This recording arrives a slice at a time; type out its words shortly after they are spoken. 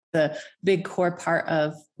a big core part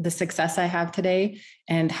of the success I have today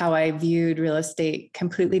and how I viewed real estate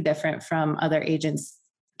completely different from other agents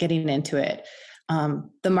getting into it.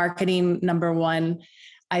 The marketing, number one,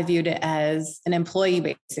 I viewed it as an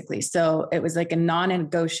employee basically. So it was like a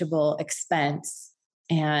non-negotiable expense.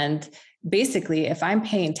 And basically, if I'm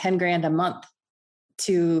paying 10 grand a month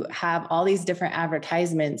to have all these different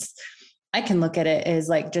advertisements, I can look at it as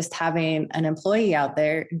like just having an employee out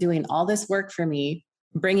there doing all this work for me,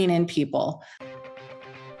 bringing in people.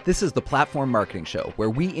 This is the Platform Marketing Show, where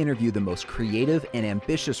we interview the most creative and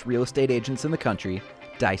ambitious real estate agents in the country,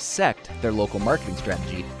 dissect their local marketing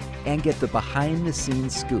strategy, and get the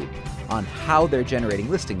behind-the-scenes scoop on how they're generating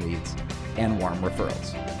listing leads and warm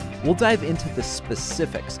referrals. We'll dive into the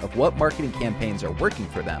specifics of what marketing campaigns are working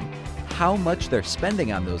for them, how much they're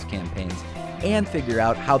spending on those campaigns, and figure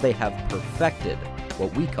out how they have perfected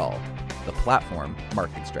what we call the platform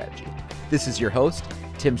marketing strategy. This is your host,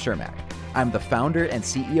 Tim Shermack. I'm the founder and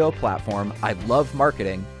CEO of Platform. I love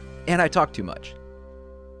marketing, and I talk too much.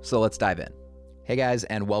 So let's dive in. Hey guys,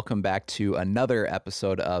 and welcome back to another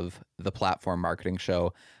episode of the Platform Marketing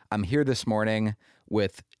Show. I'm here this morning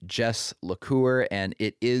with Jess LaCour, and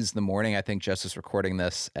it is the morning. I think Jess is recording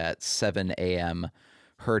this at 7 a.m.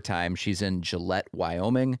 her time. She's in Gillette,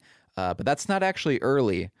 Wyoming, but that's not actually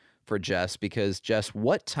early for Jess, because Jess,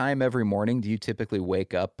 what time every morning do you typically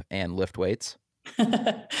wake up and lift weights?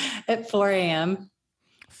 At 4 a.m.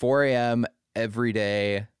 4 a.m. every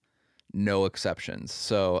day, no exceptions.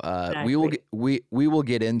 So Exactly. we will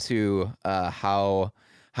get into how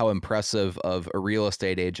impressive of a real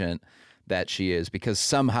estate agent that she is, because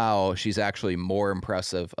somehow she's actually more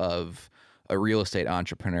impressive of a real estate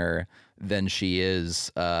entrepreneur than she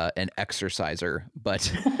is an exerciser.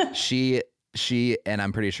 But she, and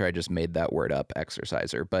I'm pretty sure I just made that word up,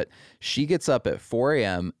 exerciser, but she gets up at 4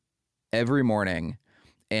 a.m. every morning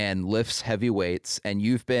and lifts heavy weights. And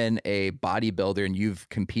you've been a bodybuilder and you've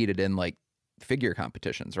competed in like figure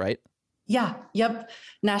competitions, right? Yeah. Yep.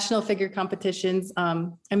 National figure competitions.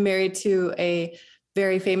 I'm married to a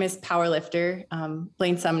very famous powerlifter,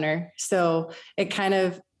 Blaine Sumner. So it kind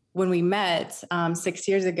of, when we met 6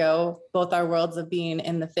 years ago, both our worlds of being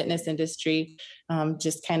in the fitness industry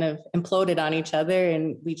just kind of imploded on each other.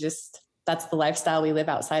 And that's the lifestyle we live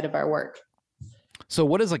outside of our work. So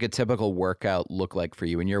what does like a typical workout look like for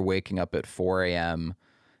you when you're waking up at 4 a.m.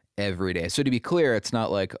 every day? So to be clear, it's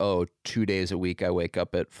not like, 2 days a week I wake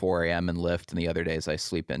up at 4 a.m. and lift, and the other days I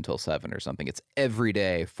sleep until 7 or something. It's every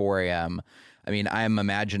day, 4 a.m. I mean, I'm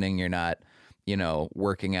imagining you're not,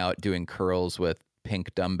 working out doing curls with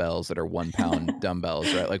pink dumbbells that are 1 pound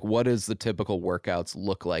dumbbells, right? Like, what does the typical workouts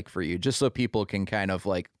look like for you? Just so people can kind of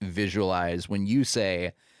like visualize when you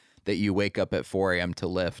say that you wake up at 4 a.m. to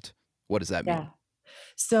lift, what does that mean? Yeah.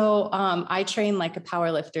 So I train like a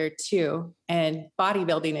power lifter too. And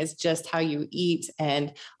bodybuilding is just how you eat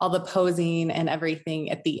and all the posing and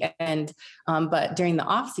everything at the end. But during the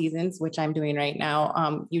off seasons, which I'm doing right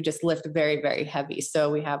now, you just lift very, very heavy.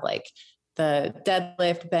 So we have like the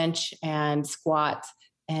deadlift, bench, and squat.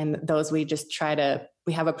 And those we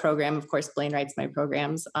have a program. Of course, Blaine writes my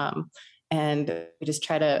programs. And we just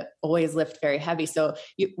try to always lift very heavy. So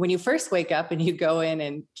when you first wake up and you go in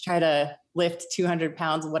and try to lift 200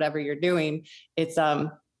 pounds, whatever you're doing, it's a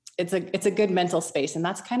good mental space. And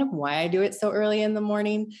that's kind of why I do it so early in the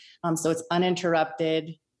morning. So it's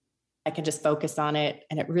uninterrupted. I can just focus on it,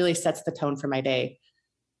 and it really sets the tone for my day.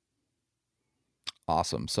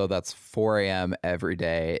 Awesome. So that's 4 a.m. every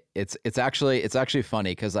day. It's actually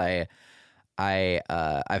funny because I've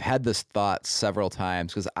had this thought several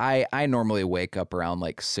times, because I normally wake up around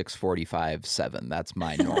like 6:45, 7. That's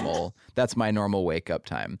my normal wake up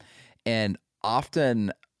time. And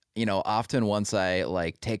often once I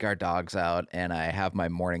like take our dogs out and I have my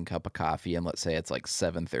morning cup of coffee, and let's say it's like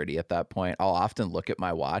 7:30 at that point, I'll often look at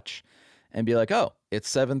my watch and be like, oh, it's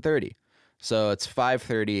 7:30. So it's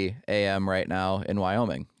 5:30 a.m. right now in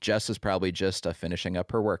Wyoming. Jess is probably just finishing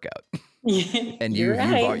up her workout. And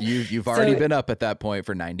you've already been up at that point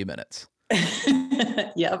for 90 minutes.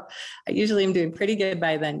 Yep. I usually am doing pretty good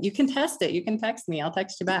by then. You can test it. You can text me. I'll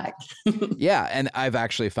text you back. Yeah. And I've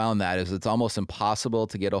actually found that it's almost impossible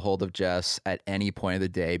to get a hold of Jess at any point of the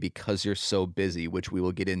day because you're so busy, which we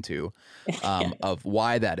will get into of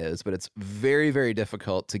why that is. But it's very, very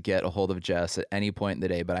difficult to get a hold of Jess at any point in the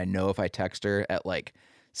day. But I know if I text her at like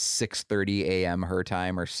 6:30 a.m. her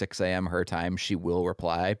time or 6 a.m. her time, she will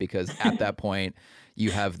reply, because at that point you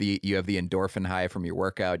have the endorphin high from your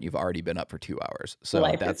workout and you've already been up for 2 hours. So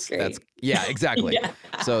that's yeah, exactly. Yeah.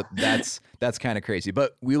 So that's kind of crazy,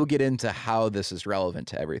 but we will get into how this is relevant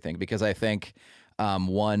to everything, because I think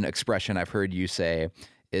one expression I've heard you say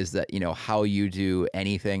is that, how you do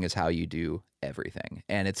anything is how you do everything.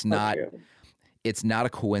 And it's not a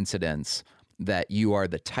coincidence that you are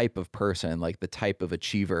the type of person, like the type of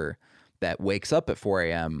achiever that wakes up at 4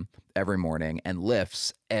 a.m. every morning and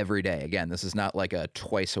lifts every day. Again, this is not like a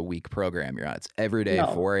twice a week program you're on. It's every day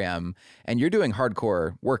at 4 a.m. And you're doing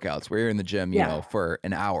hardcore workouts where you're in the gym, for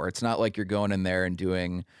an hour. It's not like you're going in there and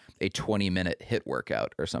doing a 20-minute HIIT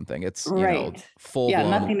workout or something. It's, full blown. Yeah,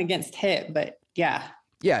 nothing against HIIT, but yeah.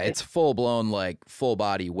 Yeah, it's full blown, like full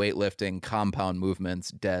body weightlifting, compound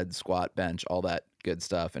movements, dead, squat, bench, all that good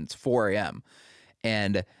stuff. And it's 4 a.m.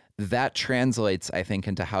 And that translates, I think,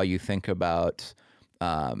 into how you think about,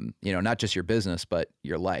 not just your business, but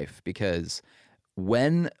your life. Because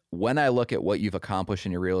when I look at what you've accomplished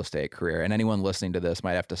in your real estate career, and anyone listening to this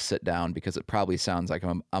might have to sit down because it probably sounds like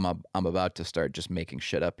I'm about to start just making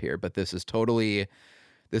shit up here, but this is totally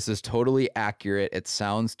accurate. It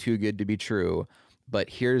sounds too good to be true. But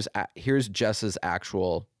here's Jess's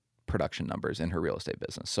actual production numbers in her real estate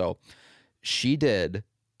business. So she did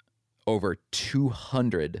over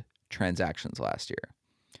 200 transactions last year.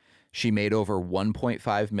 She made over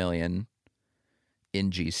 1.5 million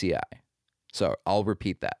in GCI. So I'll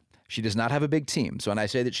repeat that. She does not have a big team. So when I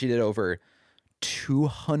say that she did over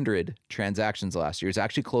 200 transactions last year, it's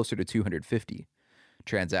actually closer to 250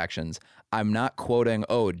 transactions. I'm not quoting,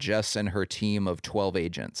 Jess and her team of 12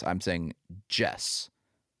 agents. I'm saying Jess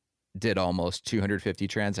did almost 250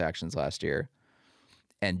 transactions last year.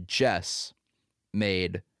 And Jess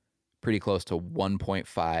made pretty close to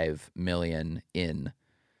 1.5 million in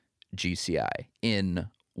GCI in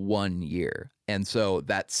 1 year. And so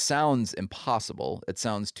that sounds impossible. It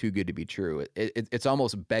sounds too good to be true. It's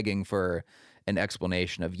almost begging for an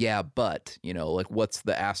explanation of, but, like, what's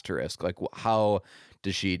the asterisk? Like, how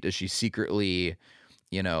does she secretly,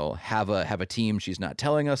 have a team she's not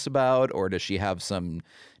telling us about? Or does she have some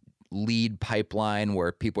lead pipeline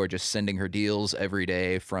where people are just sending her deals every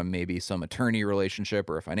day from maybe some attorney relationship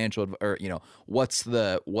or a financial, or, what's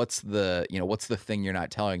the thing you're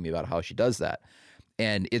not telling me about how she does that?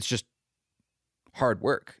 And it's just hard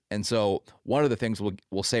work. And so one of the things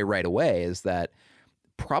we'll say right away is that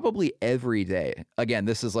probably every day, again,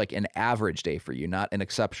 this is like an average day for you, not an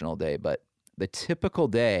exceptional day, but the typical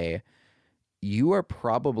day, you are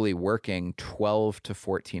probably working 12 to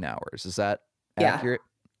 14 hours. Is that accurate?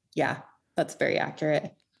 Yeah, that's very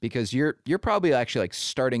accurate. Because you're probably actually like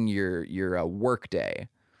starting your work day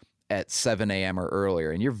at 7 a.m. or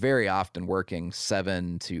earlier, and you're very often working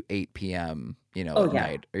 7 to 8 p.m. At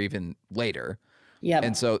night or even later. Yeah.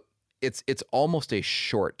 And so it's almost a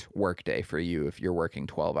short work day for you if you're working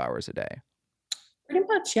 12 hours a day. Pretty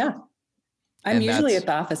much, yeah. I'm usually at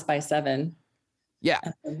the office by 7. Yeah.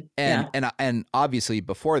 And obviously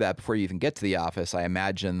before you even get to the office, I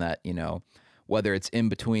imagine that, whether it's in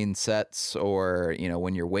between sets or,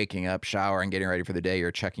 when you're waking up, showering, getting ready for the day, you're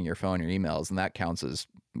checking your phone, your emails, and that counts as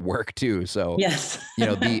work too. So, yes.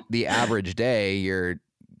 the average day, you're,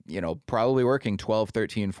 probably working 12,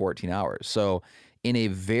 13, 14 hours. So in a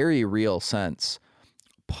very real sense,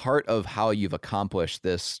 part of how you've accomplished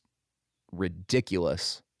this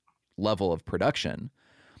ridiculous level of production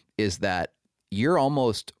is that you're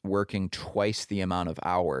almost working twice the amount of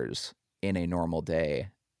hours in a normal day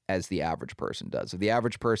as the average person does. If the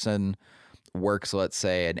average person works, let's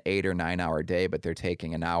say, an 8 or 9 hour day, but they're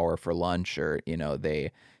taking an hour for lunch, or,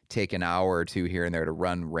 they take an hour or two here and there to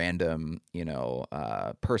run random,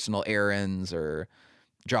 personal errands, or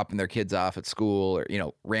dropping their kids off at school,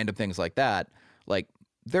 or, random things like that, like,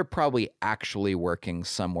 they're probably actually working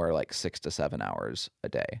somewhere like 6 to 7 hours a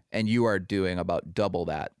day. And you are doing about double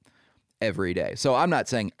that every day. So I'm not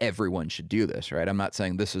saying everyone should do this, right? I'm not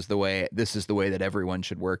saying this is the way that everyone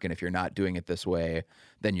should work, and if you're not doing it this way,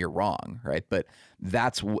 then you're wrong, right? But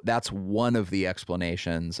that's one of the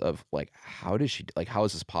explanations of, like, how is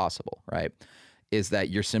this possible, right? Is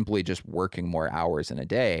that you're simply just working more hours in a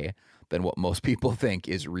day than what most people think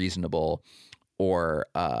is reasonable or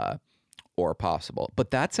possible.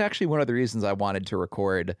 But that's actually one of the reasons I wanted to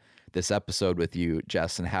record this episode with you,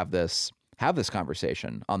 Jess, and have this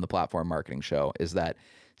conversation on the Platform Marketing Show, is that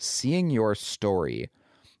seeing your story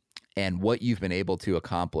and what you've been able to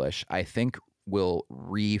accomplish, I think, will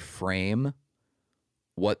reframe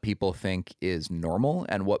what people think is normal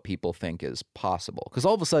and what people think is possible. Because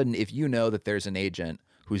all of a sudden, if you know that there's an agent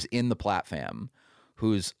who's in the platform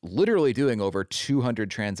who's literally doing over 200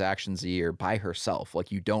 transactions a year by herself,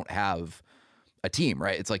 like, you don't have a team,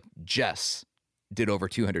 right? It's like Jess did over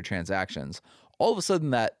 200 transactions. All of a sudden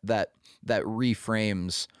that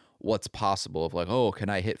reframes what's possible, of like, oh, can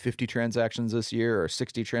I hit 50 transactions this year or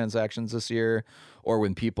 60 transactions this year? Or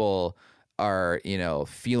when people are,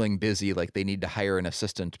 feeling busy, like they need to hire an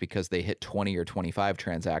assistant because they hit 20 or 25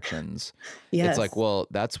 transactions. Yes. It's like, well,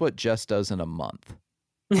 that's what Jess does in a month.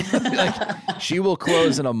 Like she will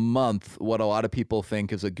close in a month what a lot of people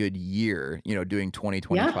think is a good year, doing 20,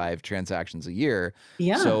 25 transactions a year.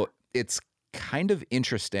 Yeah. So it's kind of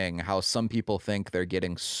interesting how some people think they're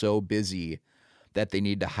getting so busy that they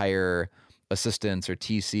need to hire assistants or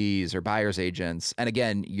TCs or buyer's agents. And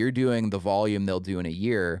again, you're doing the volume they'll do in a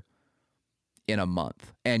year in a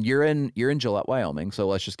month. And you're in Gillette, Wyoming. So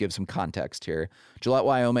let's just give some context here. Gillette,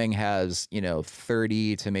 Wyoming has,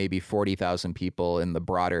 30 to maybe 40,000 people in the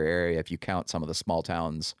broader area if you count some of the small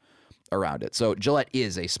towns around it. So Gillette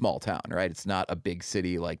is a small town, right? It's not a big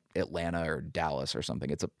city like Atlanta or Dallas or something.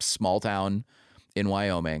 It's a small town in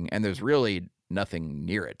Wyoming, and there's really nothing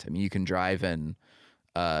near it. I mean, you can drive in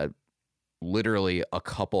literally a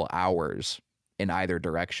couple hours in either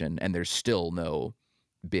direction, and there's still no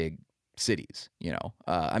big cities,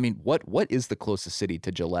 I mean, what is the closest city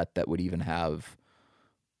to Gillette that would even have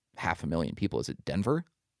 500,000 people? Is it Denver?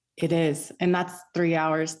 It is. And that's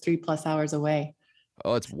 3+ hours away.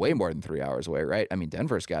 Oh, it's way more than 3 hours away, right? I mean,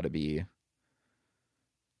 Denver's got to be.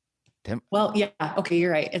 Well, yeah. Okay.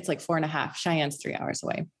 You're right. It's like 4.5. Cheyenne's 3 hours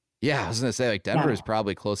away. Yeah. I was going to say like Denver is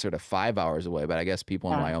probably closer to 5 hours away, but I guess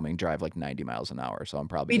people in Wyoming drive like 90 miles an hour. So I'm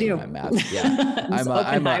probably getting my math. Yeah.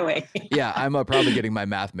 I'm highway. Yeah. I'm probably getting my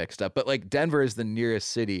math mixed up, but like Denver is the nearest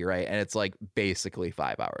city, right? And it's like basically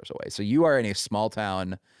 5 hours away. So you are in a small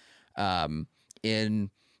town,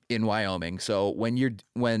 in Wyoming. So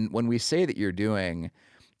when we say that you're doing,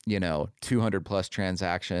 200 plus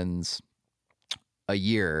transactions a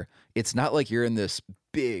year, it's not like you're in this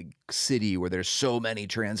big city where there's so many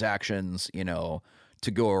transactions, to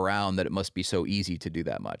go around that it must be so easy to do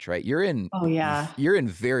that much, right? You're in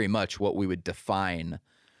very much what we would define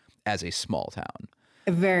as a small town.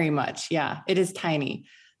 Very much. Yeah. It is tiny.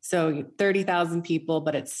 So 30,000 people,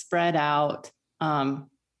 but it's spread out.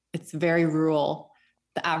 It's very rural.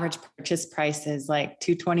 The average purchase price is like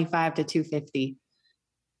 $225 to $250.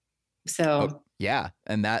 So yeah.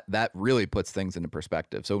 And that really puts things into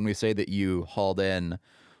perspective. So when we say that you hauled in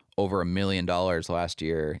over $1 million last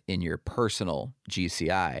year in your personal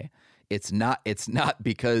GCI, it's not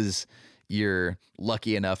because you're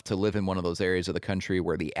lucky enough to live in one of those areas of the country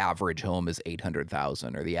where the average home is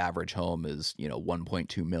 800,000 or the average home is,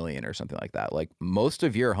 1.2 million or something like that. Like most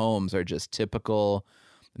of your homes are just typical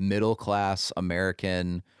middle-class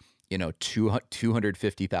American,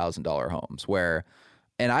 $250,000 homes where.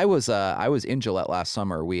 And I was in Gillette last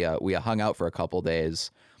summer. We hung out for a couple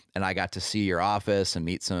days, and I got to see your office and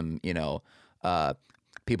meet some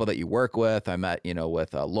people that you work with. I met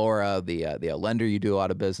with Laura, the lender you do a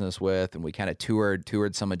lot of business with, and we kind of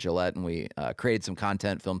toured some of Gillette, and we created some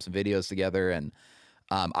content, filmed some videos together. And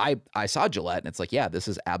I saw Gillette, and it's like, yeah, this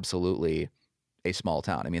is absolutely a small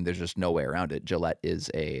town. I mean, there's just no way around it. Gillette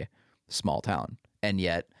is a small town, and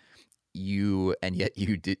yet you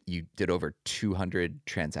did over 200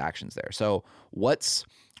 transactions there. So what's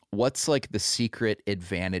like the secret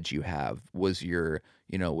advantage you have? Was your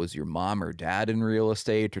mom or dad in real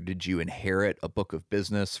estate, or did you inherit a book of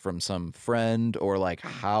business from some friend, or like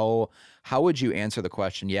how would you answer the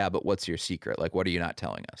question? Yeah, but what's your secret? Like, what are you not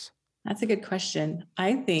telling us? That's a good question.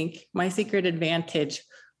 I think my secret advantage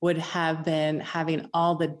would have been having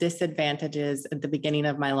all the disadvantages at the beginning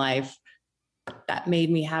of my life that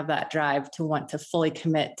made me have that drive to want to fully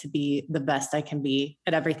commit to be the best I can be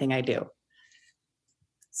at everything I do.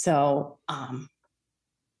 So,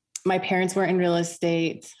 my parents were in real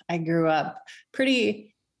estate. I grew up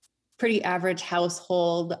pretty average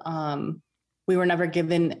household. We were never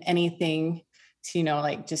given anything to,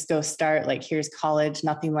 like just go start, like here's college,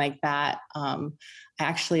 nothing like that. I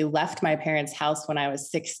actually left my parents' house when I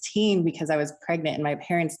was 16 because I was pregnant and my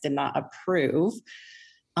parents did not approve.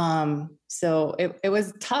 So it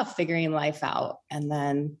was tough figuring life out. And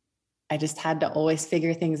then I just had to always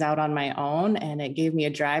figure things out on my own. And it gave me a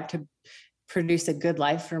drive to produce a good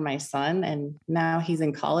life for my son. And now he's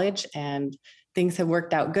in college and things have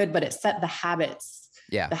worked out good, but it set the habits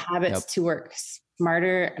to work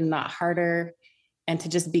smarter and not harder, and to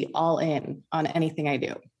just be all in on anything I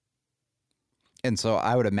do. And so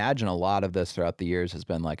I would imagine a lot of this throughout the years has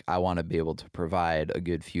been like, I want to be able to provide a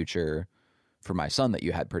good future for my son that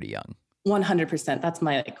you had pretty young. 100%. That's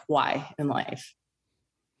my why in life.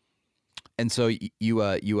 And so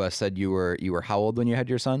you said you were how old when you had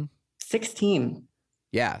your son? 16.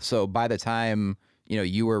 Yeah. So by the time,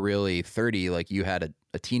 you were really 30, like you had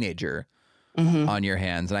a teenager on your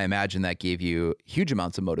hands. And I imagine that gave you huge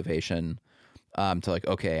amounts of motivation to like,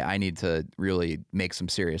 okay, I need to really make some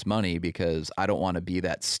serious money because I don't want to be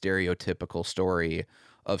that stereotypical story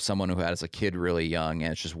of someone who has a kid really young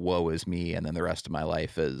and it's just woe is me, and then the rest of my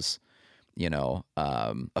life is,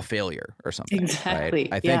 a failure or something. Exactly.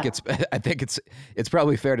 Right? Yeah. I think it's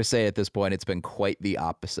probably fair to say at this point it's been quite the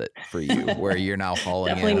opposite for you, where you're now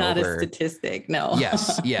hauling Definitely in not over. a statistic. No.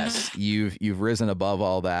 Yes, you've risen above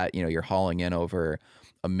all that. You're hauling in over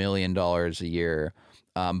 $1 million a year.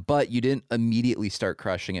 But you didn't immediately start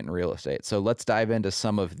crushing it in real estate. So let's dive into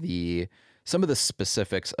some of the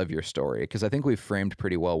specifics of your story, because I think we've framed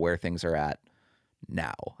pretty well where things are at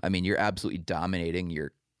now. I mean, you're absolutely dominating.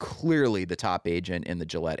 You're clearly the top agent in the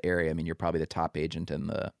Gillette area. I mean, you're probably the top agent in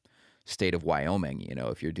the state of Wyoming,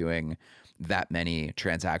 if you're doing that many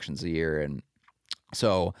transactions a year. And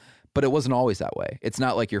so, but it wasn't always that way. It's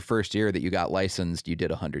not like your first year that you got licensed, you did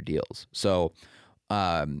 100 deals. So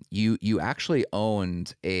you actually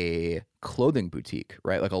owned a clothing boutique,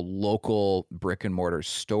 right? Like a local brick and mortar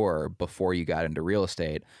store before you got into real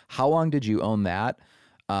estate. How long did you own that?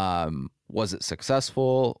 Was it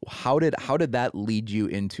successful? How did that lead you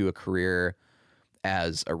into a career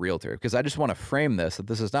as a realtor? Because I just want to frame that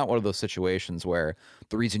this is not one of those situations where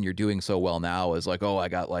the reason you're doing so well now is like, oh, I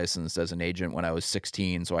got licensed as an agent when I was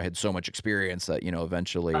 16, so I had so much experience that,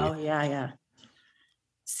 eventually. Oh, yeah.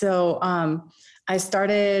 So I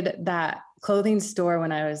started that clothing store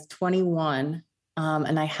when I was 21,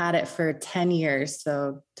 and I had it for 10 years,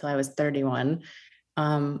 so till I was 31.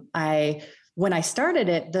 When I started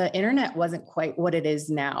it, the internet wasn't quite what it is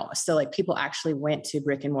now. So like people actually went to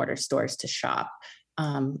brick and mortar stores to shop.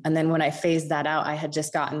 And then when I phased that out, I had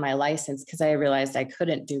just gotten my license because I realized I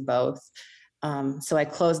couldn't do both. So I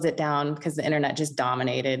closed it down because the internet just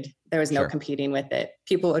dominated. There was no competing with it.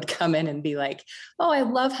 People would come in and be like, oh, I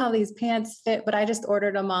love how these pants fit, but I just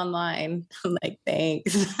ordered them online. I'm like,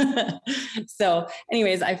 thanks. So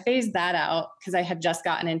anyways, I phased that out because I had just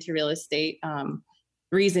gotten into real estate.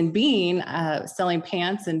 Reason being, selling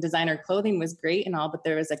pants and designer clothing was great and all, but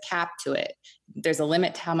there was a cap to it. There's a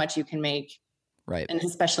limit to how much you can make. Right. And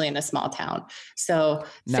especially in a small town. So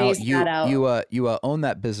now you own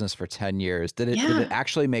that business for 10 years. Did it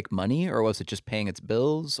actually make money, or was it just paying its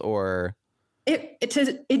bills, or? It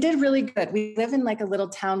did really good. We live in like a little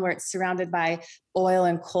town where it's surrounded by oil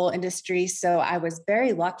and coal industry. So I was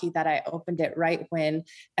very lucky that I opened it right when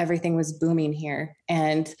everything was booming here.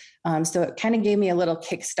 And so it kind of gave me a little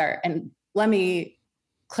kickstart. And let me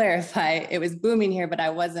clarify, it was booming here, but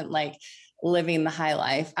I wasn't like living the high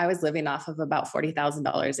life. I was living off of about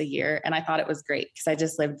 $40,000 a year. And I thought it was great because I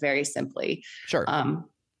just lived very simply. Sure.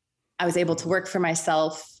 I was able to work for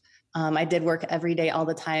myself. I did work every day, all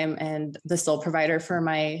the time, and the sole provider for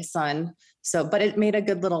my son. But it made a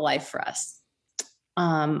good little life for us.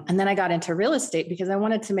 And then I got into real estate because I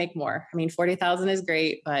wanted to make more. I mean, 40,000 is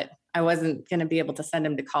great, but I wasn't going to be able to send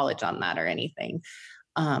him to college on that or anything.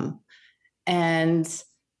 And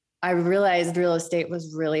I realized real estate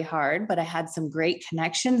was really hard, but I had some great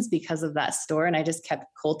connections because of that store. And I just kept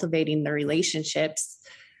cultivating the relationships.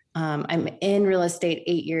 I'm in real estate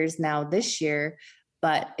 8 years now this year,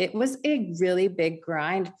 but it was a really big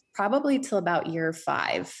grind, probably till about year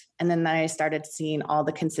 5. And then I started seeing all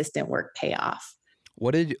the consistent work pay off.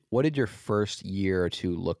 What did your first year or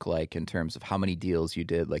two look like in terms of how many deals you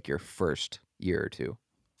did, like your first year or two?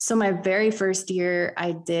 So my very first year,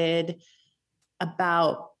 I did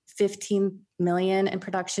about 15 million in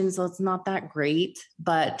production. So it's not that great,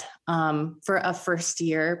 but for a first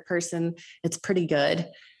year person, it's pretty good.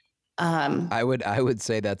 I would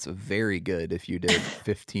say that's very good if you did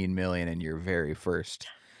 15 million in your very first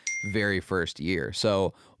year.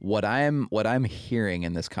 So what I'm hearing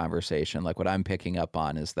in this conversation, like what I'm picking up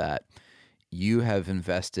on, is that you have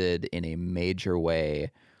invested in a major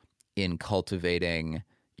way in cultivating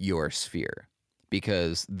your sphere,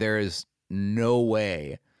 because there is no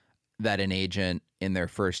way that an agent in their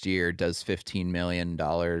first year does $15 million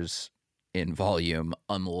in volume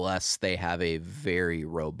unless they have a very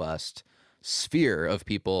robust sphere of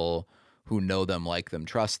people who know them, like them,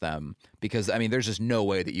 trust them. Because I mean, there's just no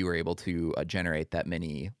way that you were able to generate that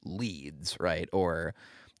many leads, right? Or,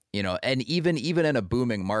 and even in a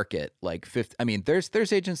booming market, like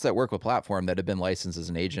there's agents that work with Platform that have been licensed as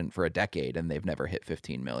an agent for a decade and they've never hit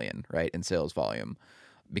 15 million, right, in sales volume.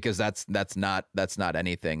 Because that's not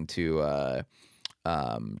anything to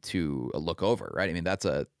look over, right? I mean, that's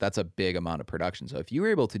a big amount of production. So if you were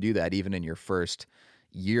able to do that even in your first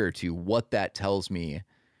year or two, what that tells me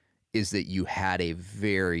is that you had a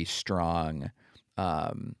very strong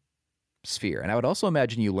sphere. And I would also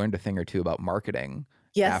imagine you learned a thing or two about marketing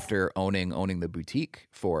after owning the boutique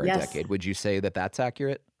for a decade. Would you say that that's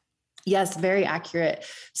accurate? Yes, very accurate.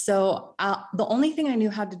 So the only thing I knew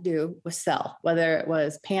how to do was sell, whether it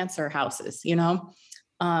was pants or houses, you know?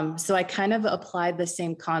 So I kind of applied the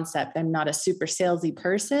same concept. I'm not a super salesy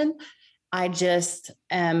person. I just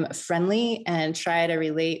am friendly and try to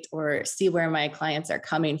relate or see where my clients are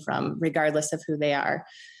coming from, regardless of who they are.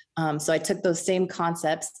 So I took those same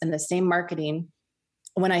concepts and the same marketing.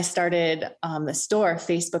 When I started the store,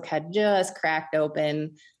 Facebook had just cracked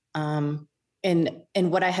open. And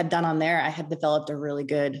what I had done on there, I had developed a really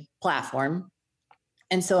good platform.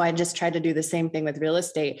 And so I just tried to do the same thing with real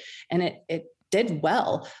estate, and it did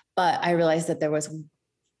well. But I realized that there was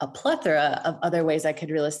a plethora of other ways I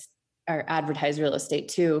could or advertise real estate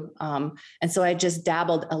too. And so I just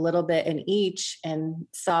dabbled a little bit in each and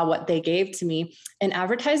saw what they gave to me. And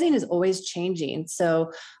advertising is always changing.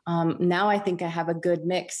 So now I think I have a good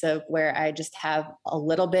mix of where I just have a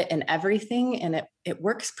little bit in everything, and it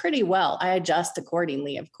works pretty well. I adjust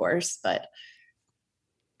accordingly, of course, but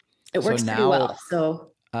it works pretty well.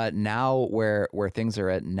 So now where things are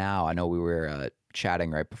at now, I know we were chatting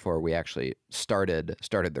right before we actually started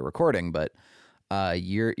the recording, but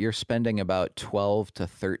you're spending about $12,000 to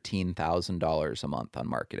 $13,000 a month on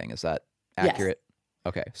marketing. Is that accurate? Yes.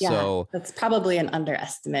 Okay. Yeah, so that's probably an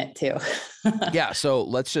underestimate too. Yeah. So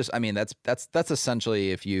let's just, I mean, that's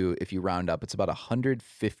essentially, if you round up, it's about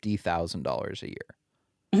 $150,000 a year.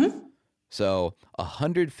 Mm-hmm. So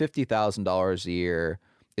 $150,000 a year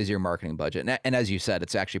is your marketing budget. And as you said,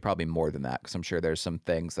 it's actually probably more than that, because I'm sure there's some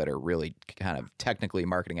things that are really kind of technically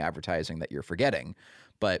marketing advertising that you're forgetting,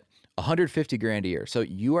 but 150 grand a year. So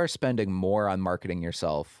you are spending more on marketing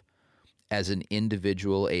yourself as an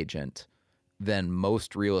individual agent than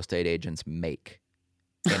most real estate agents make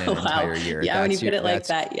in an entire year. Yeah, when you put it like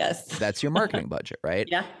that, yes. That's your marketing budget, right?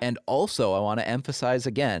 Yeah. And also, I want to emphasize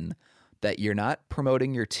again that you're not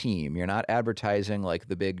promoting your team. You're not advertising like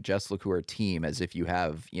the big Jess LaCour team as if you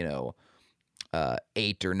have,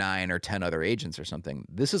 8 or 9 or 10 other agents or something.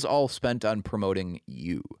 This is all spent on promoting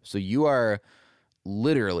you. So you are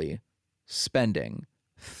literally spending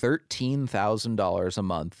 $13,000 a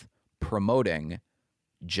month promoting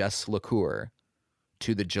Jess LaCour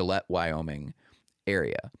to the Gillette, Wyoming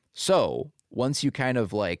area. So once you kind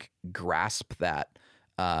of like grasp that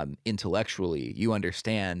intellectually, you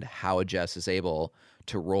understand how Jess is able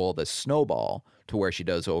to roll the snowball to where she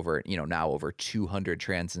does over 200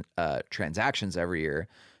 transactions every year.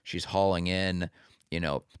 She's hauling in,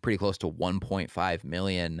 pretty close to 1.5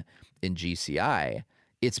 million in GCI.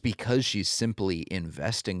 It's because she's simply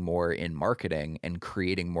investing more in marketing and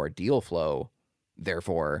creating more deal flow,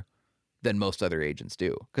 therefore, than most other agents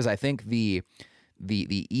do. Because I think the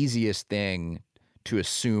easiest thing to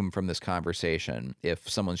assume from this conversation, if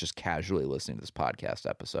someone's just casually listening to this podcast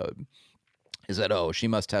episode, is that, she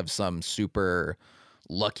must have some super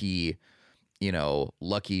lucky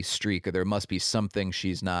streak, or there must be something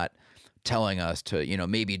she's not telling us to,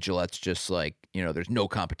 maybe Gillette's just like, there's no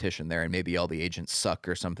competition there, and maybe all the agents suck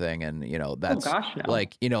or something. And, that's no.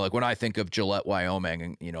 like when I think of Gillette,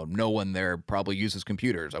 Wyoming, and, no one there probably uses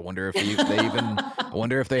computers. I wonder if I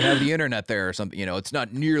wonder if they have the internet there or something. It's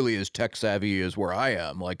not nearly as tech savvy as where I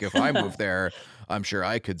am. Like if I moved there, I'm sure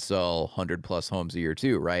I could sell 100+ homes a year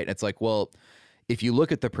too. Right. It's like, well, if you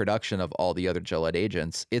look at the production of all the other Gillette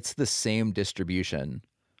agents, it's the same distribution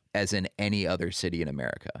as in any other city in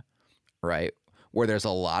America. Right? Where there's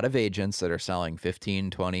a lot of agents that are selling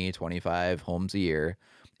 15, 20, 25 homes a year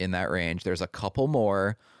in that range. There's a couple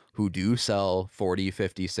more who do sell 40,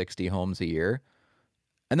 50, 60 homes a year.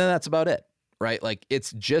 And then that's about it, right? Like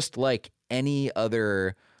it's just like any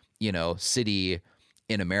other, city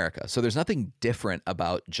in America. So there's nothing different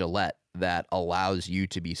about Gillette that allows you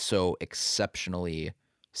to be so exceptionally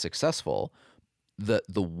successful. The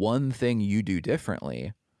one thing you do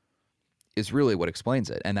differently is really what explains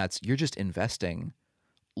it. And that's, you're just investing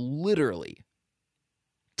literally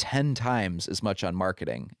 10 times as much on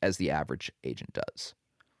marketing as the average agent does.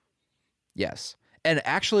 Yes. And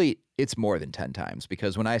actually, it's more than 10 times,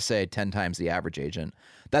 because when I say 10 times the average agent,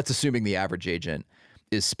 that's assuming the average agent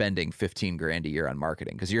is spending 15 grand a year on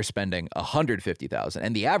marketing, because you're spending 150,000,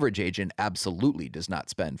 and the average agent absolutely does not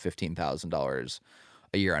spend $15,000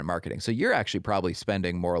 a year on marketing. So you're actually probably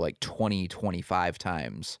spending more like 20, 25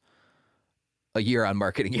 times a year on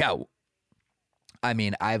marketing. Yeah. I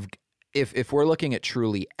mean, if we're looking at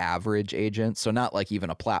truly average agents, so not like even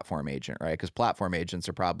a platform agent, right? Because platform agents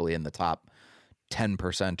are probably in the top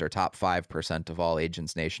 10% or top 5% of all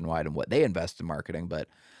agents nationwide and what they invest in marketing. But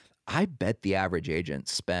I bet the average agent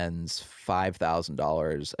spends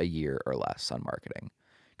 $5,000 a year or less on marketing,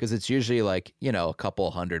 because it's usually like, a couple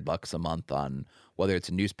 $100 a month on whether it's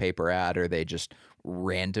a newspaper ad or they just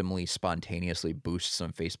randomly, spontaneously boost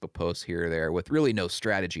some Facebook posts here or there with really no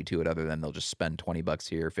strategy to it other than they'll just spend $20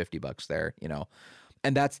 here, $50 there,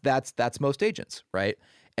 and that's most agents, right?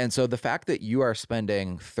 And so the fact that you are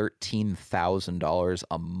spending $13,000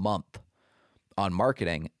 a month on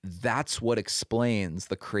marketing, that's what explains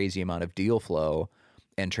the crazy amount of deal flow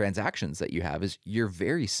and transactions that you have. Is you're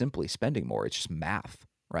very simply spending more. It's just math,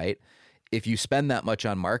 right? If you spend that much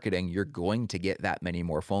on marketing, you're going to get that many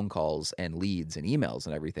more phone calls and leads and emails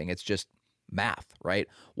and everything. It's just math, right?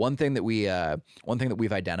 One thing that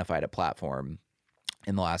we've identified at Platform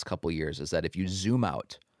in the last couple of years is that if you zoom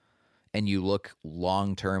out and you look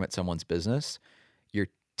long term at someone's business, you're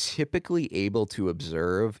typically able to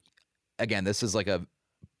observe. Again, this is like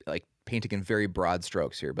painting in very broad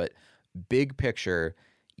strokes here, but big picture,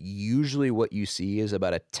 usually what you see is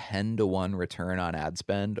about a 10-to-1 return on ad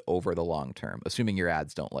spend over the long term, assuming your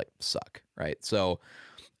ads don't suck, right? So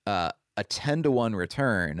a 10-to-1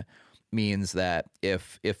 return means that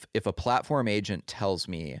if a Platform agent tells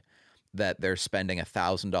me that they're spending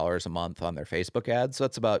 $1,000 a month on their Facebook ads, so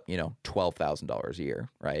that's about $12,000 a year,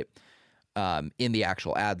 right? In the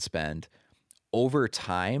actual ad spend, over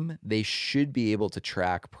time, they should be able to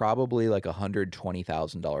track probably like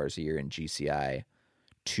 $120,000 a year in GCI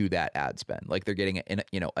to that ad spend. Like they're getting a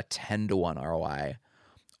 10-to-1 ROI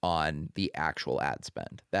on the actual ad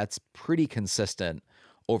spend. That's pretty consistent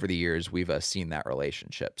over the years. We've seen that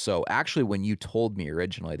relationship. So actually, when you told me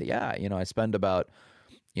originally that, I spend about,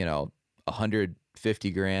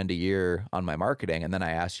 $150,000 a year on my marketing, and then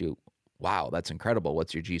I asked you, wow, that's incredible.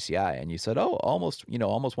 What's your GCI? And you said, oh, almost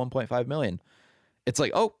 1.5 million. It's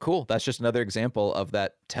like, oh, cool. That's just another example of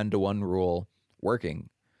that 10-to-1 rule working.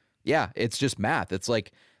 Yeah, it's just math. It's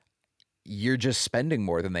like you're just spending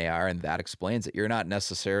more than they are, and that explains it. You're not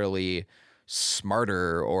necessarily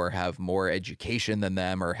smarter or have more education than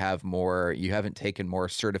them or you haven't taken more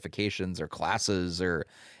certifications or classes or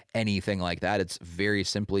anything like that. It's very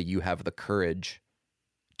simply you have the courage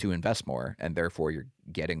to invest more, and therefore you're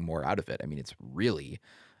getting more out of it. I mean, it's really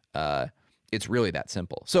that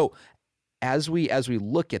simple. So as we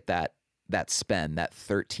look at that spend, that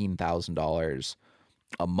 $13,000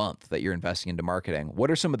 a month that you're investing into marketing,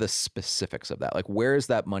 what are some of the specifics of that? Like, where is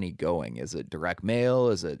that money going? Is it direct mail?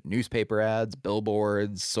 Is it newspaper ads,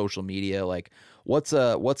 billboards, social media? Like, what's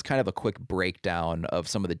kind of a quick breakdown of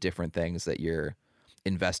some of the different things that you're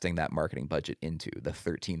investing that marketing budget into, the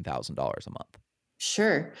 $13,000 a month?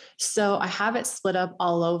 Sure. So I have it split up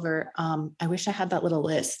all over. I wish I had that little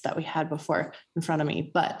list that we had before in front of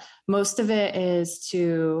me, but most of it is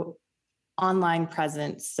to online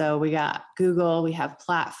presence. So we got Google, we have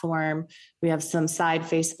Platform, we have some side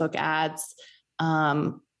Facebook ads.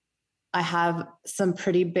 I have some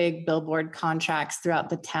pretty big billboard contracts throughout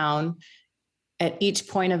the town. At each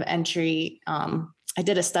point of entry, I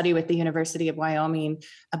did a study with the University of Wyoming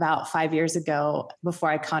about 5 years ago before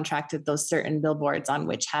I contracted those certain billboards on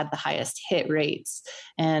which had the highest hit rates.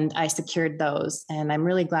 And I secured those. And I'm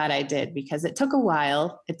really glad I did, because it took a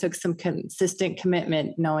while. It took some consistent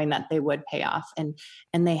commitment knowing that they would pay off, and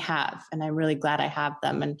they have. And I'm really glad I have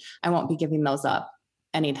them. And I won't be giving those up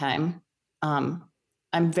anytime. I'm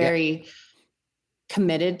very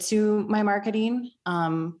committed to my marketing.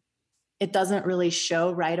 It doesn't really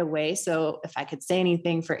show right away. So if I could say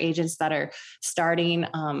anything for agents that are starting,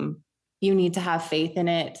 you need to have faith in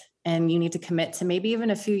it, and you need to commit to maybe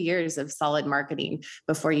even a few years of solid marketing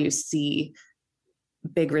before you see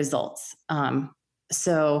big results.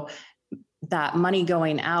 So that money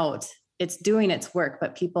going out, it's doing its work,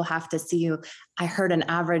 but people have to see you. I heard an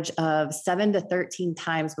average of 7 to 13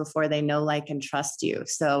 times before they know, like, and trust you.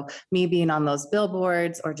 So me being on those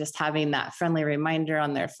billboards, or just having that friendly reminder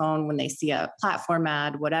on their phone when they see a Platform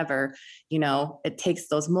ad, whatever, it takes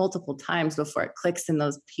those multiple times before it clicks in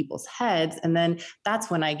those people's heads. And then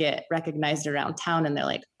that's when I get recognized around town, and they're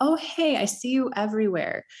like, oh, hey, I see you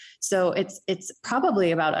everywhere. So it's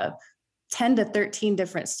probably about a 10 to 13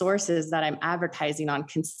 different sources that I'm advertising on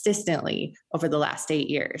consistently over the last 8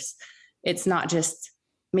 years. It's not just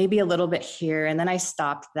maybe a little bit here, and then I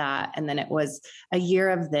stopped that, and then it was a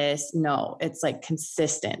year of this. No, it's like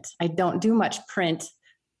consistent. I don't do much print,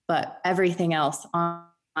 but everything else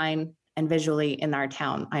online and visually in our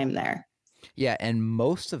town, I am there. Yeah, and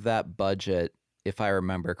most of that budget, if I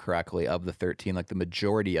remember correctly, of the 13, like the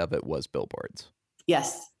majority of it was billboards.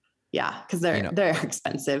 Yes. Yeah, because they're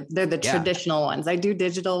expensive. They're the traditional ones. I do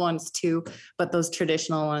digital ones too, but those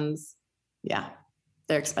traditional ones, they're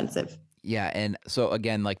expensive. Yeah, and so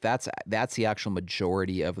again, like that's the actual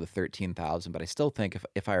majority of the 13,000. But I still think,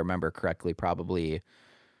 if I remember correctly, probably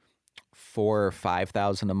 4 or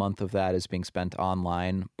 5,000 a month of that is being spent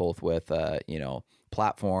online, both with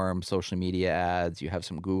platform, social media ads. You have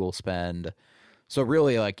some Google spend. So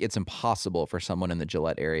really, like, it's impossible for someone in the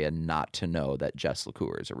Gillette area not to know that Jess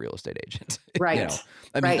LeCour is a real estate agent. Right.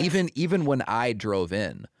 I mean, even when I drove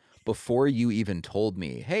in, before you even told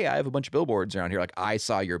me, hey, I have a bunch of billboards around here, like, I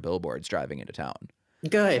saw your billboards driving into town.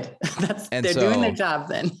 Good. They're doing their job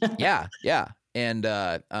then. Yeah. And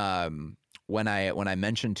when I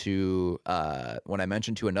mentioned to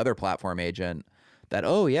another platform agent that,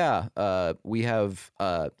 oh yeah, we have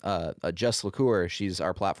a Jess LeCour, she's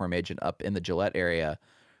our platform agent up in the Gillette area.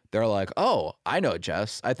 They're like, oh, I know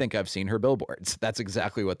Jess. I think I've seen her billboards. That's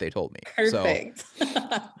exactly what they told me. Perfect.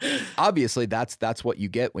 So obviously that's what you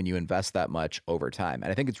get when you invest that much over time.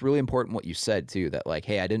 And I think it's really important what you said too, that like,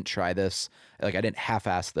 hey, I didn't try this. Like, I didn't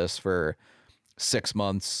half-ass this for 6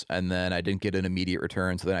 months and then I didn't get an immediate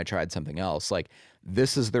return. So then I tried something else. Like,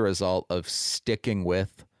 this is the result of sticking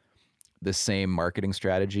with the same marketing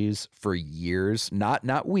strategies for years,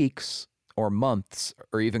 not weeks or months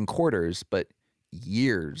or even quarters, but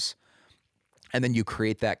years. And then you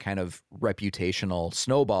create that kind of reputational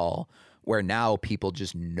snowball where now people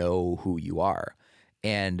just know who you are.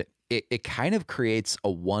 And it kind of creates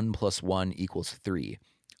a 1 + 1 = 3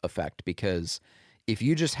 effect, because if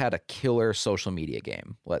you just had a killer social media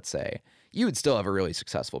game, let's say, you would still have a really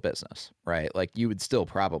successful business, right? Like, you would still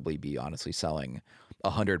probably be honestly selling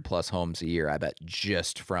 100+ homes a year, I bet,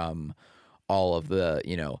 just from all of the,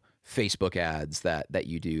 Facebook ads that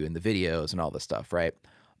you do and the videos and all this stuff, right?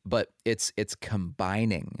 But it's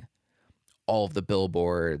combining all of the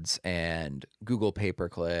billboards and Google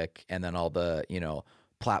pay-per-click and then all the,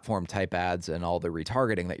 platform type ads and all the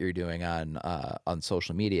retargeting that you're doing on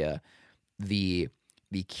social media. The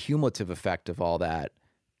cumulative effect of all that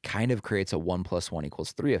kind of creates a 1 + 1 =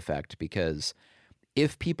 3 effect, because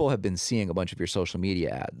if people have been seeing a bunch of your social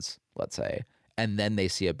media ads, let's say, and then they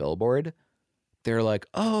see a billboard, they're like,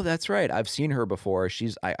 oh, that's right, I've seen her before.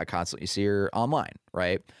 I constantly see her online,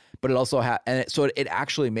 right? But it also so it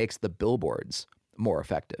actually makes the billboards more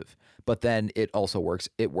effective. But then it also works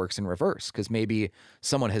in reverse, because maybe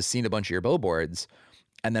someone has seen a bunch of your billboards,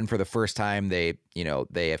 and then for the first time they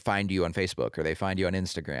find you on Facebook, or they find you on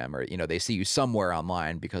Instagram, or they see you somewhere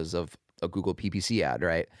online because of a Google PPC ad,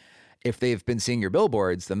 right? If they've been seeing your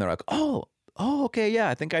billboards, then they're like, oh, okay, yeah,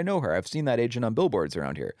 I think I know her. I've seen that agent on billboards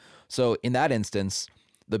around here. So in that instance,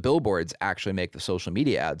 the billboards actually make the social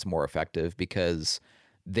media ads more effective because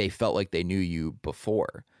they felt like they knew you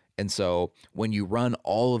before. And so when you run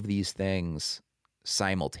all of these things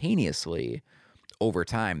simultaneously over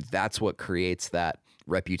time, that's what creates that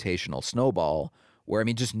reputational snowball where, I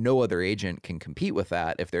mean, just no other agent can compete with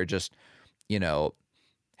that if they're just,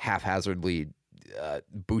 haphazardly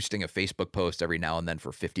boosting a Facebook post every now and then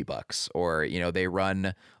for $50, or they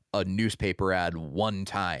run a newspaper ad one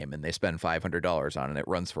time and they spend $500 on it and it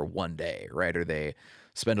runs for one day, right? Or they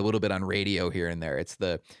spend a little bit on radio here and there. It's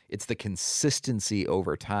the consistency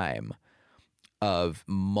over time of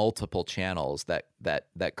multiple channels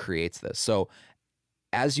that creates this. So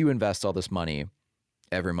as you invest all this money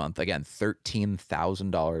every month, again,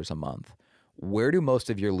 $13,000 a month, where do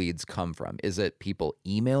most of your leads come from? Is it people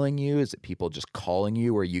emailing you? Is it people just calling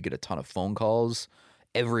you where you get a ton of phone calls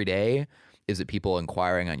every day? Is it people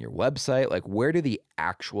inquiring on your website? Like, where do the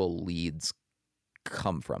actual leads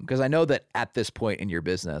come from? Because I know that at this point in your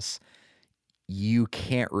business, you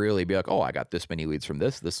can't really be like, oh, I got this many leads from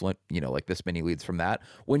this one, like this many leads from that.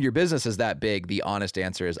 When your business is that big, the honest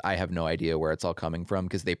answer is I have no idea where it's all coming from,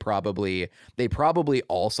 because they probably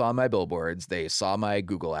all saw my billboards. They saw my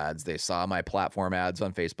Google ads. They saw my platform ads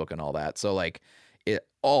on Facebook and all that. So like, it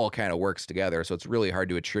all kind of works together. So it's really hard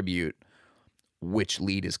to attribute which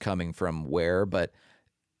lead is coming from where, but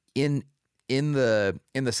in the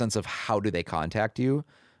sense of how do they contact you,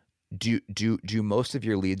 do most of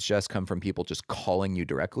your leads just come from people just calling you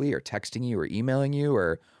directly or texting you or emailing you,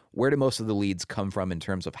 or where do most of the leads come from in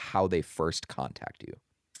terms of how they first contact you?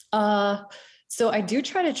 So I do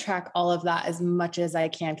try to track all of that as much as I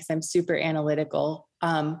can, because I'm super analytical.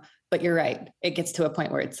 But you're right. It gets to a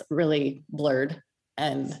point where it's really blurred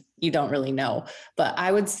and you don't really know. But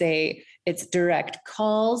I would say it's direct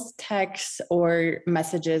calls, texts, or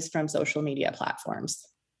messages from social media platforms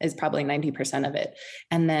is probably 90% of it.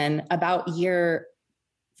 And then about year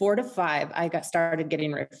 4 to 5, I started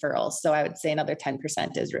getting referrals. So I would say another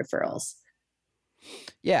 10% is referrals.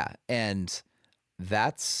 Yeah. And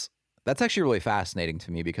that's actually really fascinating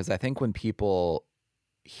to me, because I think when people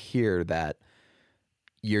hear that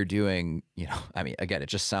you're doing, I mean, again, it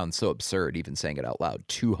just sounds so absurd even saying it out loud,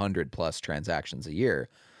 200+ transactions a year.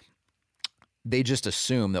 they just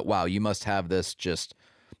assume that, wow, you must have this just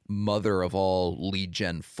mother of all lead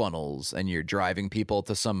gen funnels, and you're driving people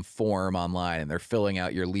to some form online and they're filling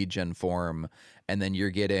out your lead gen form, and then you're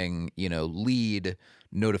getting, lead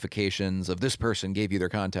notifications of this person gave you their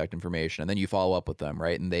contact information, and then you follow up with them,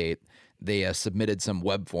 right? And they submitted some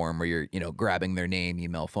web form where you're grabbing their name,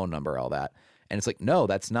 email, phone number, all that. And it's like, no,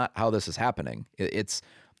 that's not how this is happening.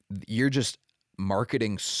 You're just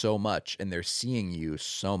marketing so much, and they're seeing you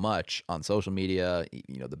so much on social media,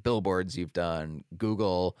 the billboards you've done,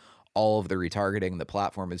 Google, all of the retargeting the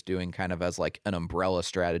platform is doing kind of as like an umbrella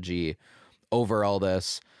strategy over all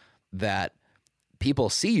this, that people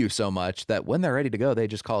see you so much that when they're ready to go, they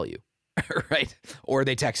just call you, right? Or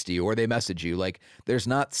they text you, or they message you. Like, there's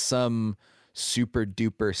not some super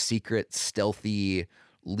duper secret stealthy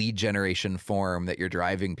lead generation form that you're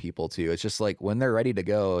driving people to. It's just like, when they're ready to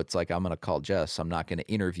go, it's like, I'm going to call Jess. I'm not going to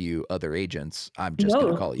interview other agents. I'm just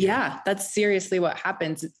going to call you. Yeah, that's seriously what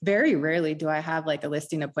happens. Very rarely do I have like a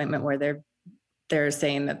listing appointment where they're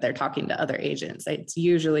saying that they're talking to other agents. It's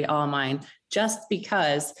usually all mine, just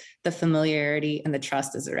because the familiarity and the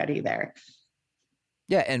trust is already there.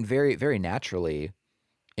 Yeah. And very, very naturally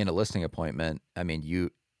in a listing appointment, I mean,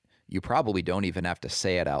 you probably don't even have to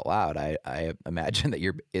say it out loud. I imagine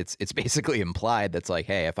that it's basically implied that's like,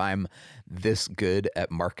 hey, if I'm this good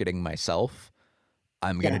at marketing myself,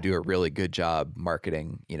 I'm going to do a really good job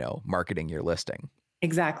marketing your listing.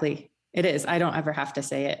 Exactly. It is. I don't ever have to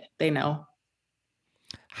say it. They know.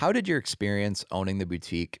 How did your experience owning the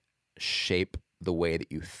boutique shape the way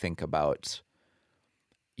that you think about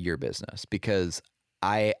your business? Because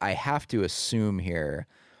I have to assume here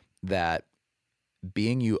that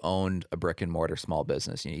being you owned a brick and mortar small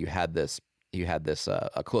business, you had this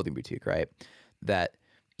a clothing boutique, right? That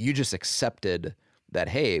you just accepted that,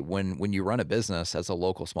 hey, when you run a business as a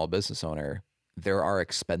local small business owner, there are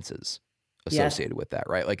expenses associated with that,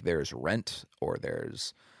 right? Like, there's rent, or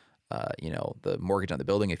there's the mortgage on the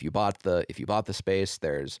building. If you bought the space,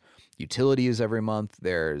 there's utilities every month.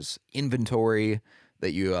 There's inventory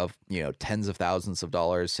that you have, tens of thousands of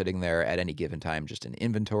dollars sitting there at any given time, just in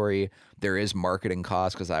inventory. There is marketing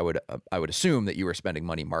costs, because I would assume that you were spending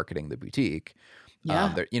money marketing the boutique.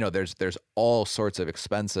 Yeah. There's all sorts of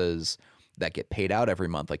expenses that get paid out every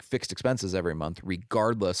month, like fixed expenses every month,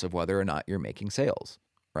 regardless of whether or not you're making sales,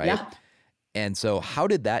 right? Yeah. And so how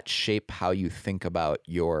did that shape how you think about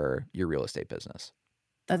your real estate business?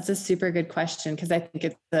 That's a super good question, because I think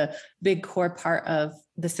it's the big core part of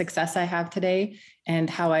the success I have today, and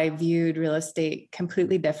how I viewed real estate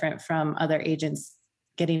completely different from other agents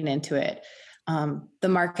getting into it. The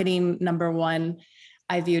marketing, number one,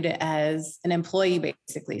 I viewed it as an employee,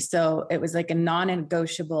 basically. So it was like a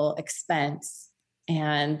non-negotiable expense.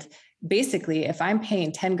 And basically, if I'm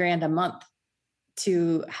paying 10 grand a month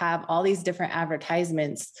to have all these different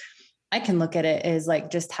advertisements, I can look at it as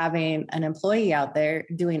like just having an employee out there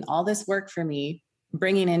doing all this work for me,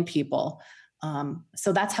 bringing in people.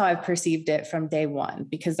 So that's how I've perceived it from day one,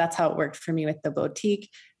 because that's how it worked for me with the boutique.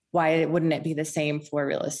 Why wouldn't it be the same for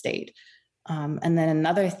real estate? And then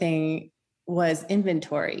another thing was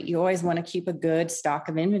inventory. You always want to keep a good stock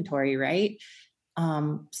of inventory, right?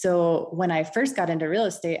 So when I first got into real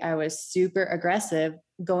estate, I was super aggressive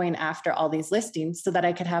going after all these listings so that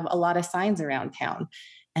I could have a lot of signs around town.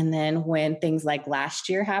 And then when things like last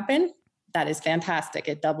year happened, that is fantastic.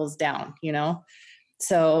 It doubles down,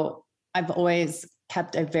 So I've always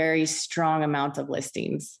kept a very strong amount of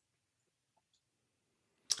listings.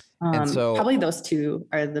 And so probably those two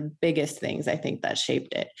are the biggest things I think that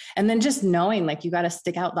shaped it. And then just knowing, like, you got to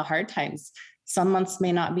stick out the hard times. Some months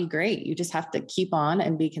may not be great. You just have to keep on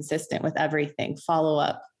and be consistent with everything, follow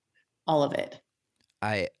up, all of it.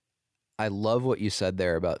 I love what you said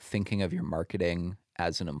there about thinking of your marketing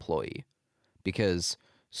as an employee, because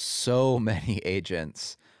so many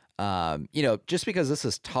agents, just because this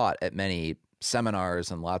is taught at many seminars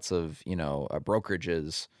and lots of,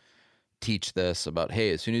 brokerages teach this about,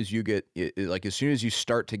 hey, as soon as you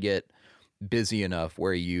start to get busy enough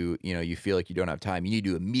where you feel like you don't have time, you need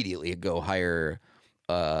to immediately go hire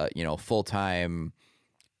full-time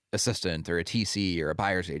assistant or a TC or a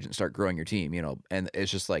buyer's agent, start growing your team, and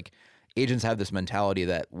it's just like, agents have this mentality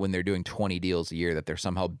that when they're doing 20 deals a year, that they're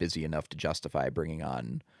somehow busy enough to justify bringing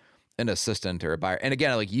on an assistant or a buyer. And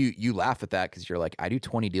again, like you laugh at that, because you're like, I do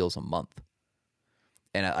 20 deals a month.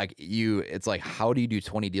 And it's like, how do you do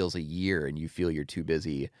 20 deals a year and you feel you're too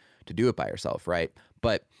busy to do it by yourself, right?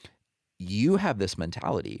 But you have this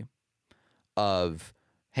mentality of,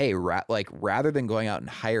 hey, rather than going out and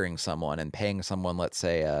hiring someone and paying someone, let's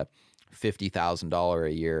say, a $50,000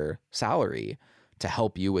 a year salary to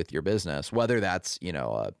help you with your business, whether that's,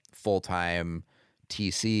 a full-time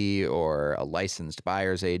TC or a licensed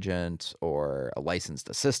buyer's agent or a licensed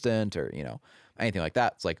assistant or, anything like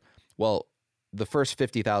that. It's like, well, the first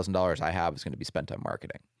 $50,000 I have is going to be spent on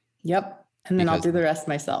marketing. Yep. And then I'll do the rest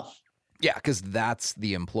myself. Yeah, because that's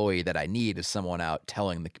the employee that I need, is someone out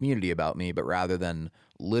telling the community about me. But rather than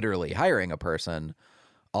literally hiring a person,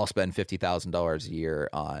 I'll spend $50,000 a year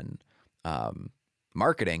on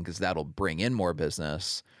marketing, because that'll bring in more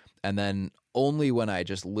business. And then only when I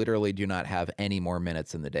just literally do not have any more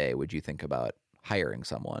minutes in the day would you think about hiring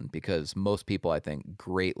someone, because most people, I think,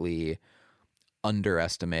 greatly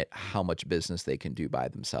underestimate how much business they can do by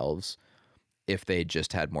themselves if they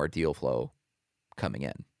just had more deal flow coming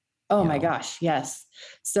in. Oh my gosh, yes.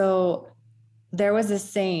 So there was a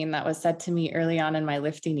saying that was said to me early on in my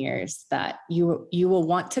lifting years, that you will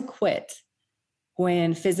want to quit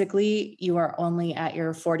when physically you are only at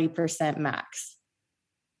your 40% max.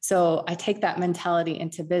 So I take that mentality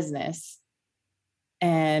into business.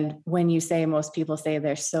 And when you say, most people say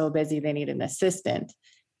they're so busy, they need an assistant.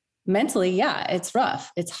 Mentally, yeah, it's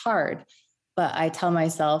rough. It's hard. But I tell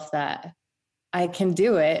myself that I can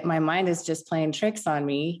do it. My mind is just playing tricks on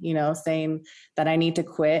me, saying that I need to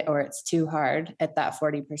quit or it's too hard. At that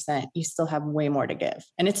 40%, you still have way more to give.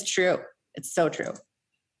 And it's true. It's so true.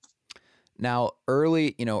 Now,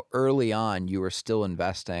 early on, you were still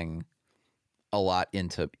investing a lot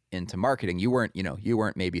into marketing. You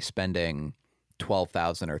weren't maybe spending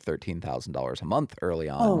 $12,000 or $13,000 a month early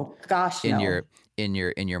on. Oh gosh, in your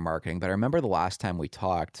marketing. But I remember the last time we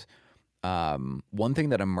talked, one thing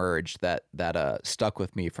that emerged that stuck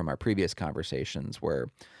with me from our previous conversations were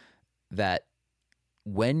that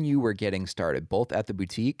when you were getting started, both at the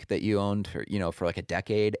boutique that you owned for like a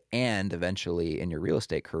decade, and eventually in your real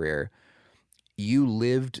estate career, you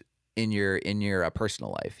lived in your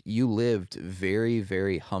personal life. You lived very,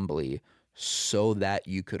 very humbly so that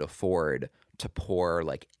you could afford to pour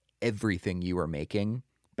like everything you were making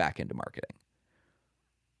back into marketing.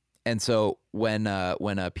 And so when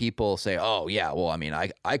people say, oh yeah, well, I mean,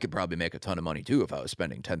 I could probably make a ton of money too if I was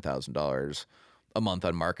spending $10,000 a month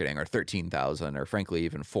on marketing, or $13,000, or frankly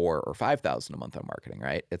even $4,000 or $5,000 a month on marketing,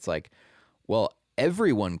 right? It's like, well,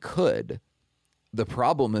 everyone could. The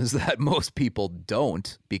problem is that most people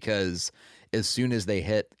don't, because as soon as they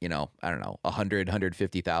hit, I don't know, 100,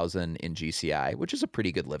 150,000 in GCI, which is a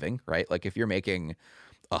pretty good living, right? Like if you're making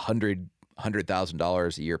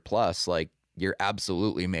 $100,000 a year plus, like you're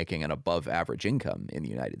absolutely making an above average income in the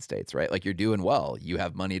United States, right? Like you're doing well. You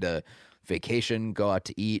have money to vacation, go out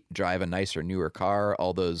to eat, drive a nicer, newer car,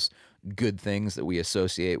 all those good things that we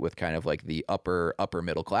associate with kind of like the upper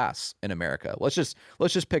middle class in America. Let's just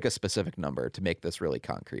pick a specific number to make this really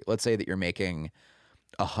concrete. Let's say that you're making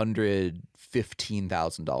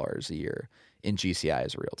 $115,000 a year in GCI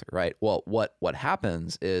as a realtor, right? Well, what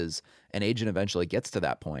happens is an agent eventually gets to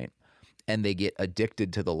that point and they get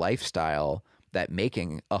addicted to the lifestyle that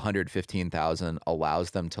making $115,000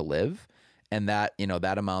 allows them to live. And that,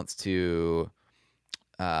 that amounts to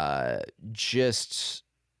just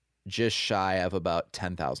shy of about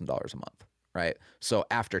 $10,000 a month, right? So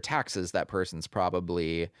after taxes, that person's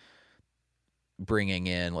probably bringing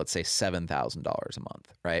in, let's say, $7,000 a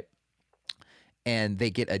month, right? And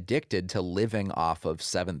they get addicted to living off of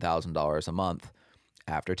 $7,000 a month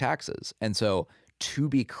after taxes. And so, to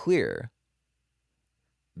be clear,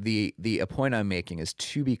 the point I'm making is,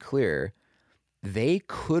 to be clear, they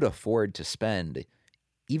could afford to spend,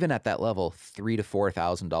 even at that level, $3,000 to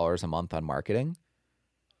 $4,000 a month on marketing,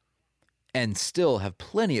 and still have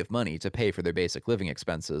plenty of money to pay for their basic living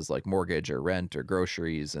expenses like mortgage or rent or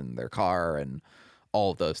groceries and their car and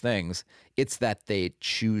all of those things. It's that they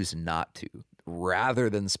choose not to.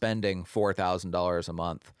 Rather than spending $4,000 a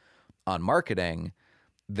month on marketing,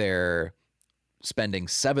 they're spending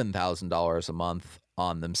 $7,000 a month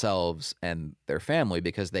on themselves and their family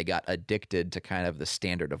because they got addicted to kind of the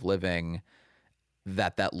standard of living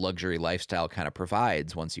that luxury lifestyle kind of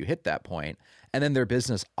provides once you hit that point. And then their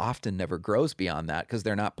business often never grows beyond that because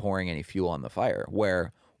they're not pouring any fuel on the fire.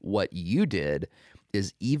 Where what you did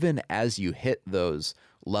is, even as you hit those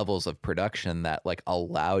levels of production that like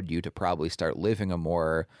allowed you to probably start living a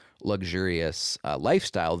more luxurious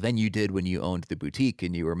lifestyle than you did when you owned the boutique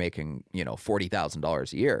and you were making,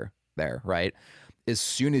 $40,000 a year there, right? As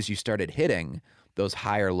soon as you started hitting those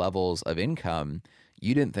higher levels of income,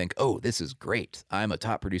 you didn't think, oh, this is great. I'm a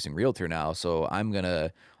top producing realtor now, so I'm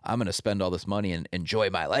gonna spend all this money and enjoy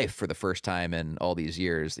my life for the first time in all these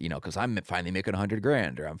years, because I'm finally making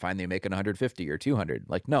 $100,000 or I'm finally making 150 or 200.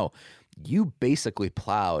 Like, no, you basically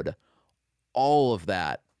plowed all of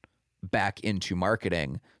that back into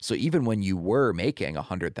marketing. So even when you were making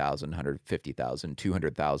 100,000, 150,000,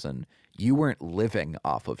 200,000, you weren't living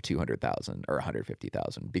off of 200,000 or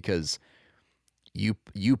 150,000 because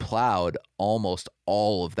you plowed almost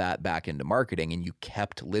all of that back into marketing, and you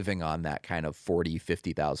kept living on that kind of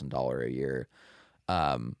 $40,000-$50,000 a year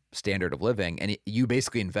standard of living, and you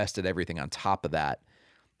basically invested everything on top of that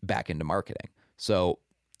back into marketing. So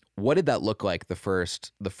what did that look like the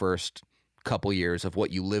first couple years of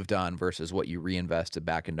what you lived on versus what you reinvested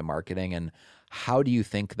back into marketing? And how do you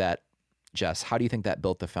think that, Jess, how do you think that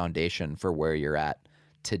built the foundation for where you're at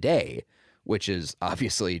today, which is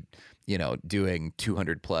obviously, doing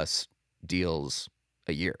 200 plus deals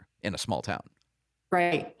a year in a small town?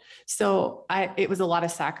 Right. So it was a lot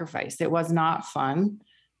of sacrifice. It was not fun,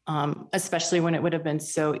 especially when it would have been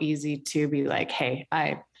so easy to be like, hey,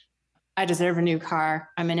 I deserve a new car.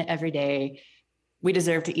 I'm in it every day. We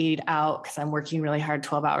deserve to eat out because I'm working really hard,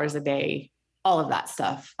 12 hours a day, all of that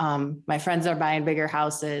stuff. My friends are buying bigger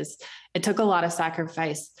houses. It took a lot of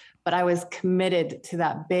sacrifice, but I was committed to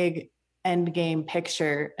that big end game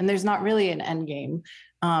picture. And there's not really an end game.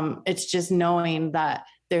 It's just knowing that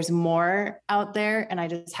there's more out there. And I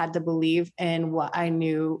just had to believe in what I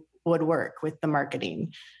knew would work with the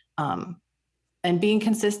marketing, and being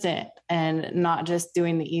consistent and not just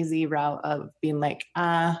doing the easy route of being like,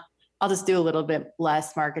 I'll just do a little bit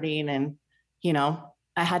less marketing. And,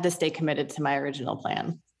 I had to stay committed to my original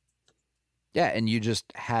plan. Yeah. And you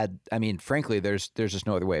just had, frankly, there's just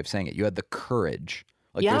no other way of saying it. You had the courage.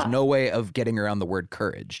 There's no way of getting around the word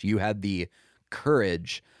courage. You had the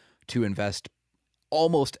courage to invest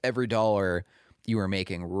almost every dollar you were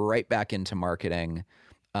making right back into marketing,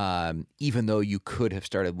 even though you could have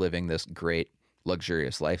started living this great,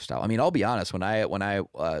 luxurious lifestyle. I'll be honest, when I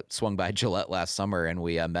swung by Gillette last summer and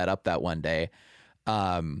we met up that one day,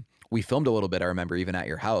 we filmed a little bit, I remember, even at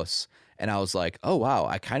your house. And I was like, oh, wow,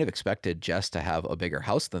 I kind of expected Jess to have a bigger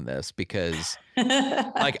house than this because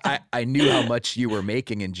I knew how much you were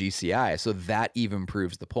making in GCI. So that even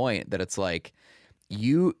proves the point that it's like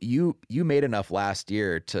you made enough last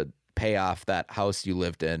year to pay off that house you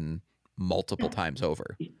lived in multiple times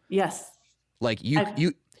over. Yes.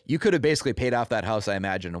 You could have basically paid off that house, I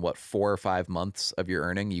imagine, in 4 or 5 months of your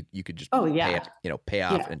earning. You could just pay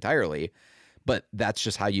off entirely. But that's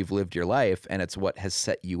just how you've lived your life, and it's what has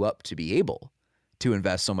set you up to be able to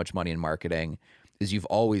invest so much money in marketing. Is you've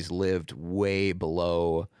always lived way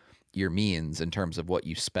below your means in terms of what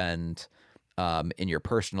you spend in your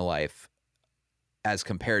personal life as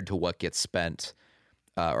compared to what gets spent,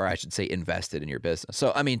 or I should say invested in your business.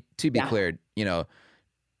 So, to be clear,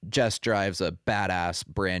 Jess drives a badass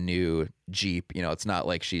brand new Jeep. It's not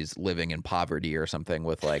like she's living in poverty or something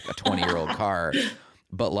with like a 20-year-old car.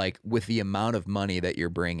 But like with the amount of money that you're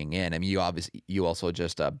bringing in, you also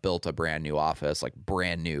just built a brand new office, like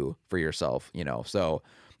brand new for yourself, So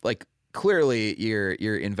like clearly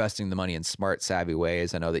you're investing the money in smart, savvy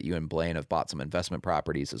ways. I know that you and Blaine have bought some investment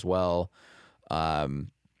properties as well, and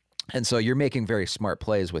so you're making very smart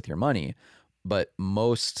plays with your money. But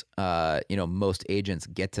most agents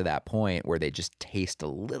get to that point where they just taste a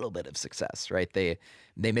little bit of success, right? They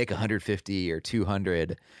make 150 or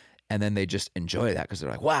 200. And then they just enjoy that because they're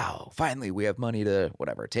like, wow, finally we have money to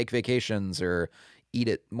whatever, take vacations or eat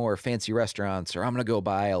at more fancy restaurants, or I'm going to go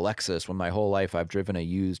buy a Lexus when my whole life I've driven a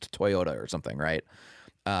used Toyota or something, right?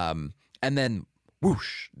 And then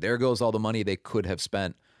whoosh, there goes all the money they could have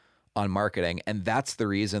spent on marketing. And that's the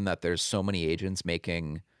reason that there's so many agents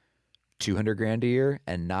making 200 grand a year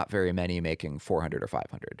and not very many making 400 or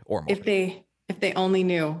 500 or more. If they only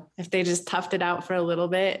knew, if they just toughed it out for a little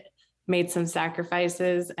bit, made some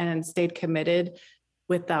sacrifices and stayed committed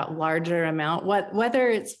with that larger amount, whether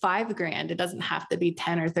it's $5,000, it doesn't have to be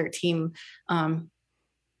 10 or 13.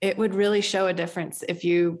 It would really show a difference if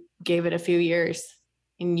you gave it a few years,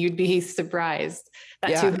 and you'd be surprised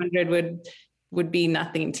that 200 would be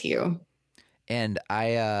nothing to you. And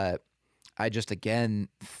I just, again,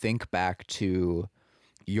 think back to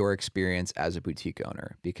your experience as a boutique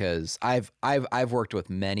owner, because I've worked with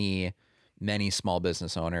many small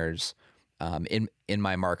business owners in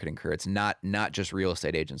my marketing career. It's not just real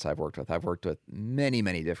estate agents I've worked with. I've worked with many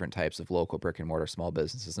different types of local brick and mortar small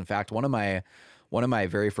businesses. In fact, one of my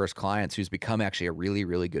very first clients, who's become actually a really,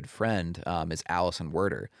 really good friend, is Allison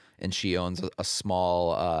Werder, and she owns a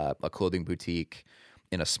small a clothing boutique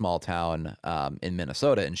in a small town in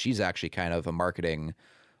Minnesota, and she's actually kind of a marketing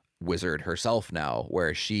wizard herself now,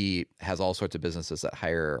 where she has all sorts of businesses that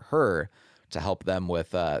hire her to help them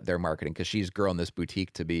with their marketing, because she's grown this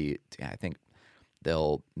boutique to be, I think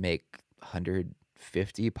they'll make 150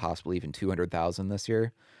 150, possibly even 200,000 this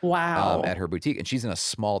year. Wow. At her boutique. And she's in a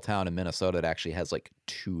small town in Minnesota that actually has like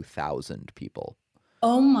 2,000 people.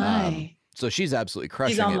 Oh my. So she's absolutely She's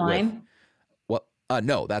crushing it with online? what?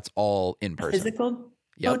 No, that's all in A person. physical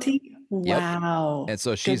Yep. boutique? Wow. And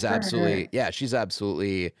so Good she's for her. absolutely, she's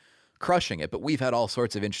absolutely crushing it. But we've had all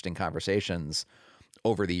sorts of interesting conversations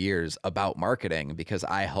over the years about marketing because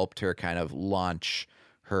I helped her kind of launch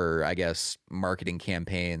her, I guess, marketing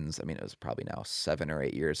campaigns. I mean, it was probably now 7 or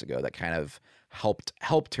 8 years ago that kind of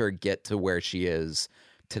helped her get to where she is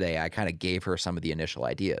today. I kind of gave her some of the initial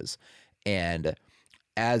ideas. And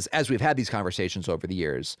as we've had these conversations over the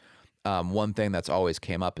years, one thing that's always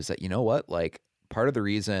came up is that, you know what, like part of the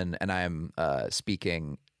reason, and I'm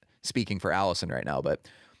speaking for Allison right now, but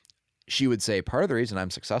she would say part of the reason I'm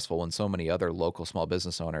successful when so many other local small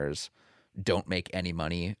business owners don't make any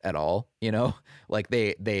money at all, you know, like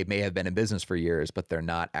they may have been in business for years, but they're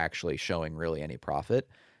not actually showing really any profit,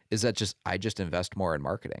 is that I just invest more in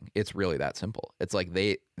marketing. It's really that simple. It's like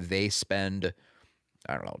they spend,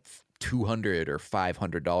 I don't know, $200 or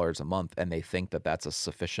 $500 a month, and they think that that's a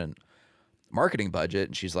sufficient marketing budget.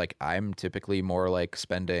 And she's like, I'm typically more like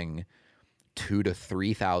spending $2,000 to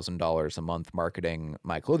 $3,000 a month marketing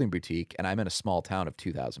my clothing boutique, and I'm in a small town of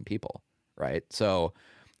 2,000 people, right? So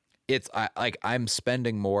it's I'm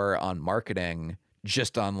spending more on marketing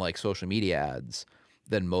just on like social media ads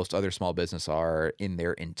than most other small business are in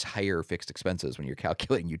their entire fixed expenses when you're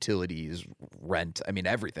calculating utilities, rent, I mean,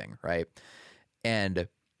 everything, right? And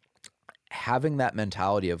having that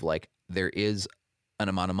mentality of like, there is an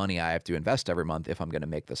amount of money I have to invest every month if I'm going to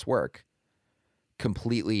make this work,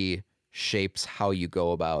 completely shapes how you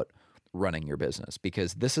go about running your business,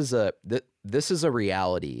 because this is a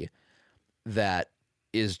reality that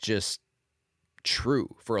is just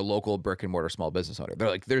true for a local brick and mortar small business owner. They're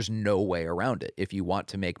like, there's no way around it. If you want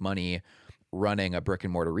to make money running a brick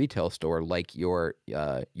and mortar retail store like your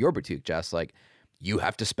boutique, Jess, like you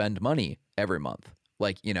have to spend money every month,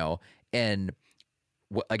 like, you know, and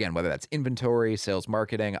again, whether that's inventory, sales,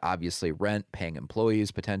 marketing, obviously rent, paying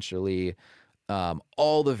employees potentially,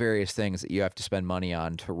 all the various things that you have to spend money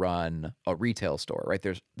on to run a retail store, right?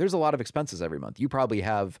 There's a lot of expenses every month. You probably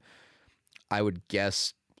have, I would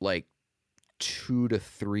guess, like $2,000 to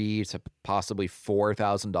 $3,000 to possibly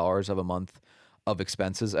 $4,000 of a month of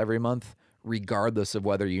expenses every month, regardless of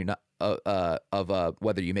whether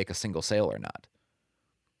whether you make a single sale or not.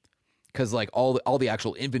 Because like all the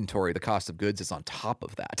actual inventory, the cost of goods is on top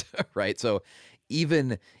of that, right? So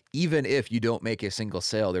even if you don't make a single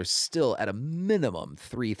sale, there's still at a minimum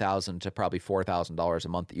 $3,000 to probably $4,000 a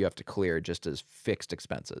month that you have to clear just as fixed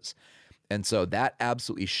expenses. And so that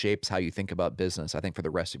absolutely shapes how you think about business, I think, for the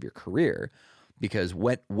rest of your career. Because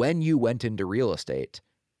when you went into real estate,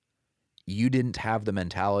 you didn't have the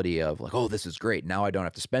mentality of like, oh, this is great, now I don't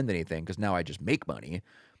have to spend anything because now I just make money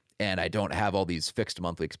and I don't have all these fixed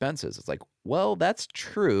monthly expenses. It's like, well, that's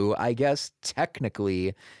true. I guess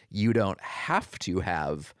technically you don't have to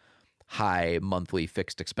have high monthly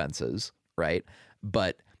fixed expenses, right?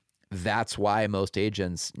 But that's why most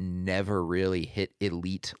agents never really hit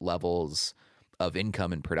elite levels of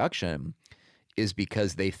income and production, is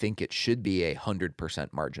because they think it should be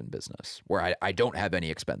 100% margin business where I don't have any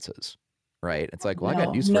expenses, right? It's like, well, I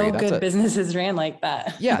got news for you. No good businesses ran like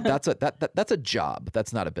that. Yeah, that's a job.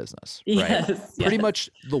 That's not a business, right? Yes, Pretty much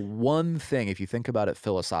the one thing, if you think about it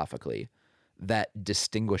philosophically, that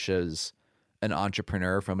distinguishes an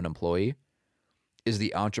entrepreneur from an employee is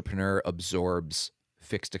the entrepreneur absorbs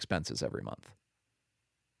fixed expenses every month.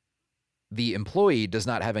 The employee does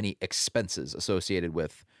not have any expenses associated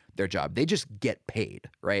with their job. They just get paid,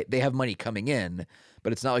 right? They have money coming in,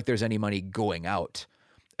 but it's not like there's any money going out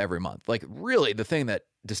every month. Like really the thing that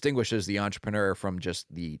distinguishes the entrepreneur from just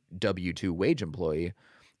the W-2 wage employee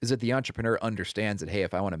is that the entrepreneur understands that, hey,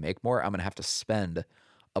 if I want to make more, I'm going to have to spend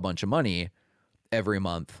a bunch of money every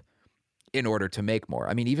month in order to make more.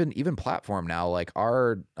 I mean, even Platform now, like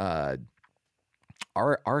our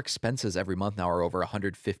expenses every month now are over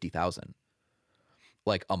 150,000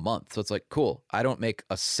 like a month. So it's like, cool. I don't make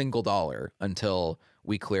a single dollar until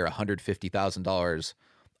we clear $150,000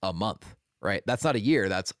 a month, right? That's not a year,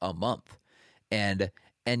 that's a month. And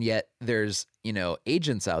yet there's, you know,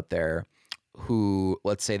 agents out there who,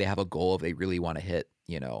 let's say they have a goal of they really want to hit,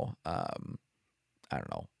 you know, I don't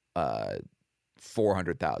know,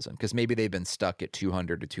 400,000, because maybe they've been stuck at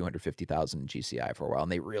 200 to 250,000 GCI for a while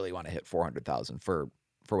and they really want to hit 400,000 for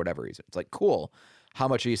whatever reason. It's like, cool. How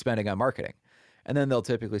much are you spending on marketing? And then they'll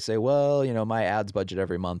typically say, well, you know, my ads budget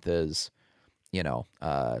every month is, you know,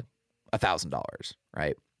 $1,000,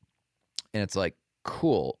 right? And it's like,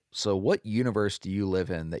 Cool. So what universe do you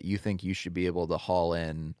live in that you think you should be able to haul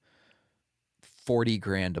in 40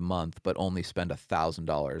 grand a month, but only spend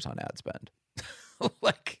 $1,000 on ad spend?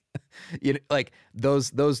 Like, like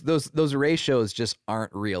those ratios just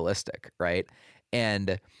aren't realistic, right?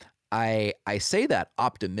 And I say that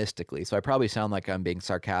optimistically, so I probably sound like I'm being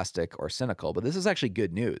sarcastic or cynical, but this is actually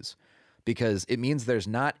good news because it means there's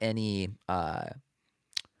not any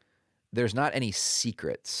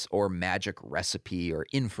secrets or magic recipe or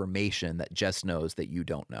information that Jess knows that you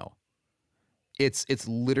don't know. It's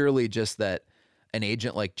literally just that an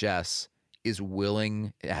agent like Jess is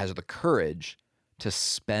willing, has the courage to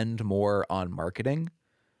spend more on marketing.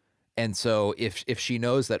 And so if she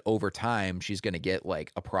knows that over time she's going to get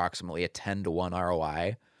like approximately a 10-to-1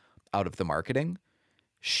 ROI out of the marketing,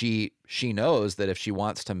 she knows that if she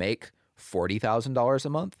wants to make $40,000 a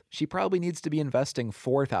month, she probably needs to be investing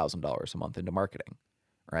 $4,000 a month into marketing,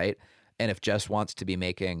 right? And if Jess wants to be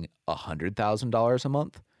making $100,000 a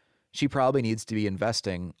month, she probably needs to be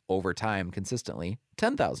investing over time consistently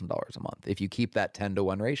 $10,000 a month if you keep that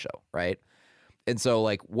 10-to-1 ratio, right? And so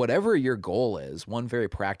like whatever your goal is, one very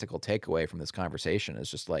practical takeaway from this conversation is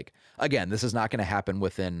just like, again, this is not going to happen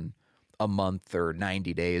within a month or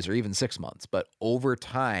 90 days or even 6 months, but over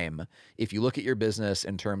time, if you look at your business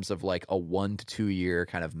in terms of like a 1 to 2 year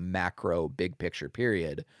kind of macro big picture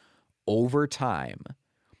period, over time,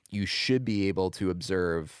 you should be able to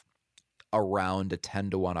observe around a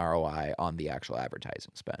 10-to-1 ROI on the actual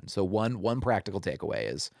advertising spend. So one practical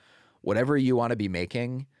takeaway is whatever you want to be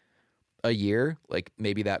making a year, like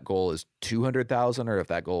maybe that goal is 200,000, or if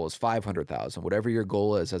that goal is 500,000, whatever your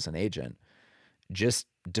goal is as an agent, just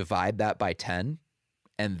divide that by 10,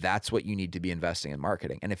 and that's what you need to be investing in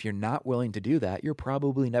marketing. And if you're not willing to do that, you're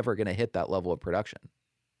probably never going to hit that level of production.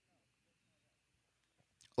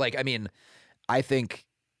 Like, I mean, I think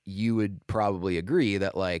you would probably agree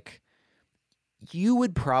that like you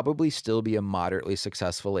would probably still be a moderately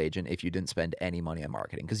successful agent if you didn't spend any money on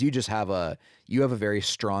marketing, because you have a very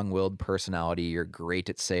strong-willed personality. You're great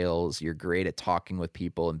at sales. You're great at talking with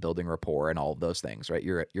people and building rapport and all of those things, right?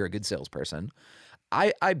 You're a good salesperson.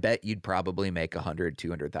 I bet you'd probably make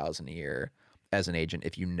 $100,000-$200,000 a year as an agent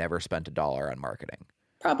if you never spent $1 on marketing.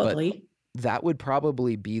 Probably. But that would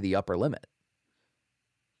probably be the upper limit.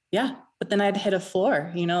 Yeah, but then I'd hit a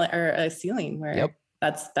floor, or a ceiling where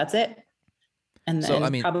that's it. And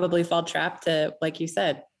then probably fall trap to, like you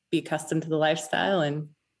said, be accustomed to the lifestyle, and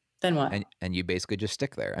then what? And you basically just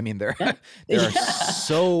stick there. I mean, there are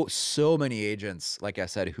so many agents, like I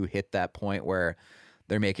said, who hit that point where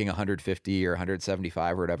they're making 150 or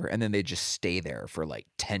 175 or whatever, and then they just stay there for like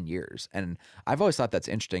 10 years. And I've always thought that's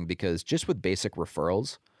interesting because just with basic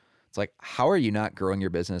referrals, it's like, how are you not growing your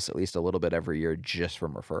business at least a little bit every year just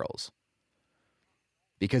from referrals?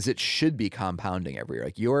 Because it should be compounding every year.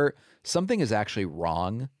 Like something is actually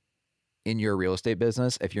wrong in your real estate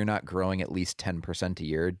business if you're not growing at least 10% a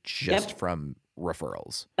year just from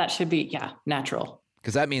referrals. That should be, natural.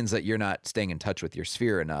 Because that means that you're not staying in touch with your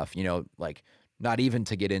sphere enough, like not even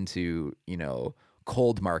to get into,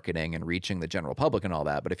 cold marketing and reaching the general public and all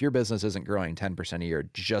that. But if your business isn't growing 10% a year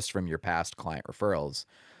just from your past client referrals,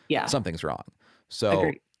 something's wrong. So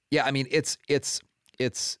Agreed. Yeah, I mean, it's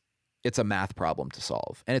a math problem to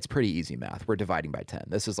solve, and it's pretty easy math. We're dividing by 10.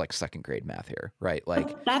 This is like second grade math here, right?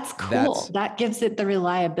 Like that's cool. That gives it the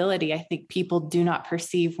reliability I think people do not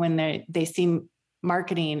perceive when they see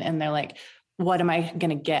marketing and they're like, what am I going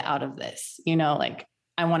to get out of this? Like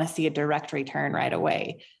I want to see a direct return right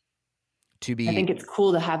away. I think it's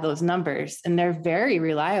cool to have those numbers, and they're very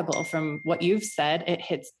reliable. From what you've said, it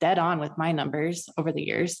hits dead on with my numbers over the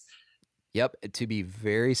years. Yep. To be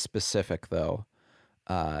very specific though,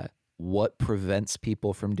 what prevents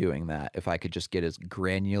people from doing that, if I could just get as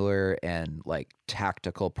granular and like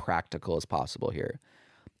tactical, practical as possible here,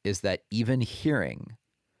 is that even hearing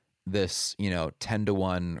this,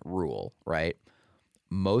 10-to-1 rule, right?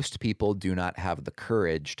 Most people do not have the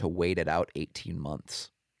courage to wait it out 18 months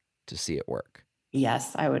to see it work.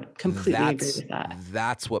 Yes, I would completely agree with that.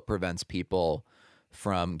 That's what prevents people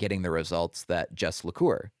from getting the results that Jess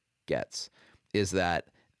LaCour gets, is that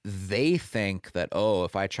they think that,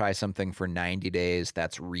 if I try something for 90 days,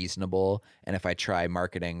 that's reasonable. And if I try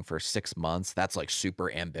marketing for 6 months, that's like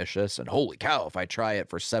super ambitious. And holy cow, if I try it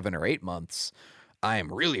for 7 or 8 months, I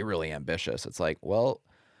am really, really ambitious. It's like, well,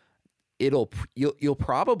 you'll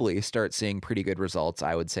probably start seeing pretty good results,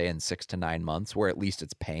 I would say, in 6 to 9 months, where at least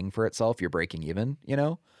it's paying for itself. You're breaking even,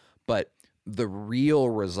 but the real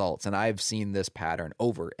results, and I've seen this pattern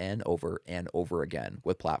over and over and over again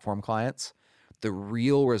with platform clients, the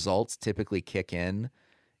real results typically kick in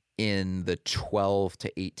the 12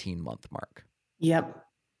 to 18 month mark. Yep.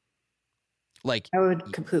 Like, I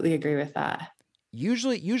would completely agree with that.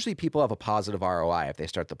 Usually people have a positive ROI if they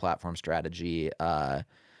start the platform strategy,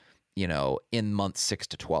 in months 6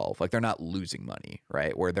 to 12. Like, they're not losing money,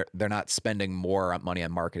 right? Where they're not spending more money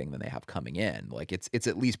on marketing than they have coming in. Like, it's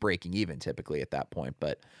at least breaking even typically at that point.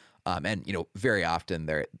 But very often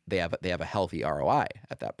they have a healthy ROI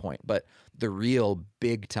at that point. But the real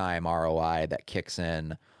big time ROI that kicks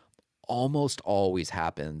in almost always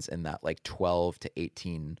happens in that like 12 to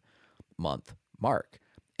 18 month mark.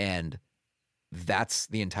 And that's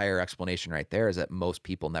the entire explanation right there, is that most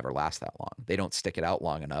people never last that long. They don't stick it out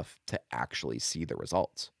long enough to actually see the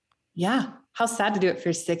results. Yeah. How sad to do it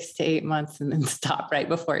for 6 to 8 months and then stop right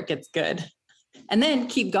before it gets good, and then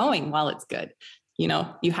keep going while it's good. You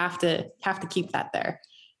have to keep that there.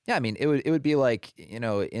 Yeah. I mean, it would be like, in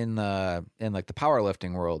like the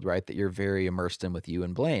powerlifting world, right, that you're very immersed in with you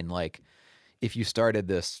and Blaine. Like, if you started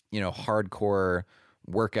this, hardcore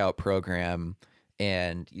workout program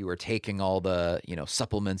and you were taking all the,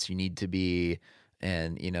 supplements you need to be,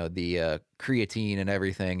 and, the creatine and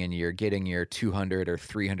everything, and you're getting your 200 or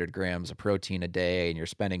 300 grams of protein a day, and you're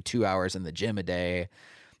spending 2 hours in the gym a day,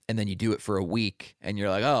 and then you do it for a week and you're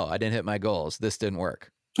like, oh, I didn't hit my goals. This didn't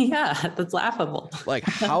work. Yeah, that's laughable. Like,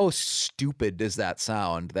 how stupid does that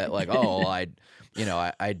sound? That like, oh, I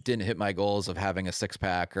didn't hit my goals of having a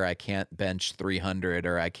 6-pack, or I can't bench 300,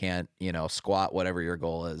 or I can't, squat, whatever your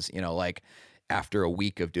goal is, like after a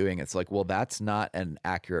week of doing it. It's like, well, that's not an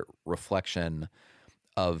accurate reflection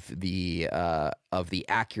of the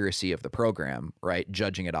accuracy of the program, right?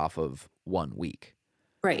 Judging it off of 1 week.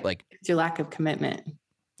 Right. Like, it's your lack of commitment.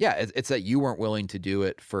 Yeah. It's that you weren't willing to do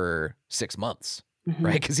it for 6 months. Mm-hmm.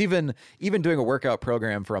 Right. Because even doing a workout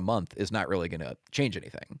program for a month is not really going to change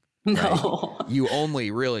anything. No. Right? You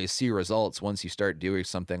only really see results once you start doing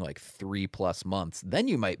something like 3+ months. Then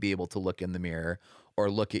you might be able to look in the mirror or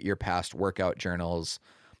look at your past workout journals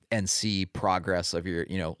and see progress of your,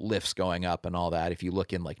 lifts going up and all that, if you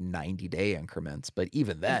look in like 90-day increments. But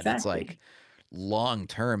even then, Exactly. It's like long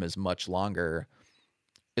term is much longer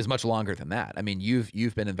than that. I mean,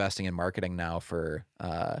 you've been investing in marketing now for,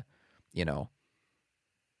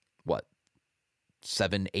 what,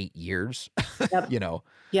 7-8 years, Yep.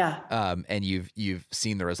 Yeah. And you've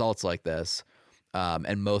seen the results like this.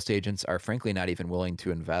 And most agents are frankly not even willing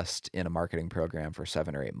to invest in a marketing program for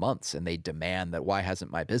 7 or 8 months. And they demand that, why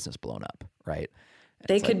hasn't my business blown up? Right. And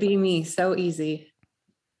they could be me so easy.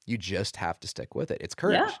 You just have to stick with it. It's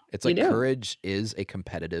courage. Yeah, it's like courage is a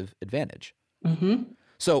competitive advantage. Mm-hmm.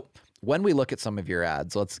 So when we look at some of your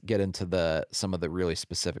ads, let's get into some of the really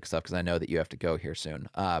specific stuff, because I know that you have to go here soon.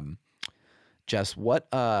 Jess, what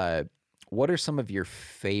are some of your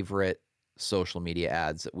favorite social media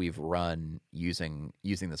ads that we've run using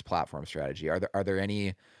this platform strategy? Are there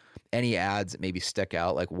any ads that maybe stick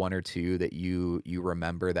out, like 1 or 2 that you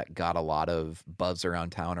remember that got a lot of buzz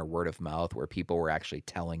around town or word of mouth, where people were actually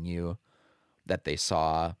telling you that they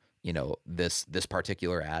saw, this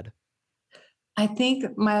particular ad? I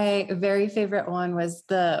think my very favorite one was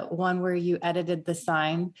the one where you edited the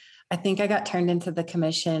sign. I think I got turned into the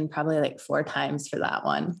commission probably like 4 times for that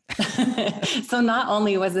one. So not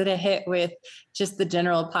only was it a hit with just the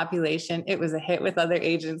general population, it was a hit with other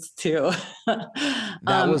agents too.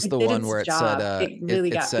 That was the one where it said, it really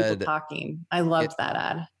got people talking. I loved that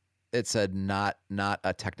ad. It said not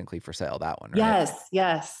technically for sale, that one, right?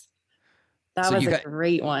 Yes. That was a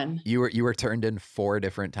great one. You were turned in 4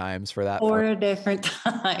 different times for that? 4 different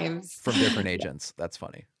times. From different agents. That's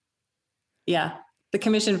funny. Yeah. The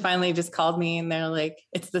commission finally just called me and they're like,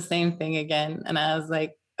 it's the same thing again. And I was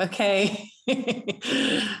like, okay.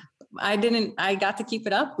 I got to keep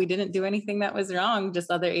it up. We didn't do anything that was wrong.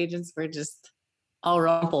 Just other agents were just all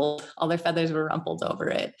rumpled. All their feathers were rumpled over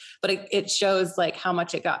it. But it shows like how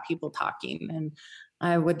much it got people talking. And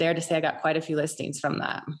I would dare to say I got quite a few listings from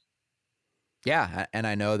that. Yeah, and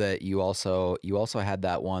I know that you also had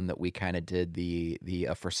that one that we kind of did the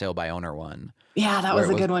for sale by owner one. Yeah, that was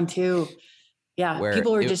a good one too. Yeah,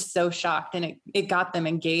 people were just so shocked, and it got them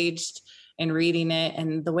engaged in reading it,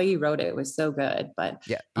 and the way you wrote it was so good. But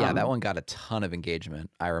yeah, that one got a ton of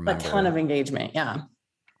engagement. I remember a ton of engagement. Yeah,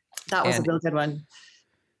 that was a real good one.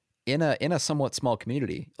 In a somewhat small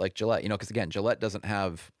community like Gillette, because again, Gillette doesn't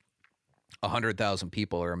have 100,000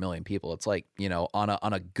 people or 1 million people. It's like,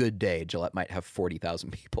 on a good day, Gillette might have 40,000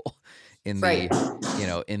 people in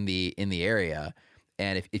the, in the area.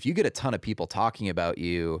 And if you get a ton of people talking about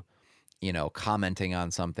you, commenting on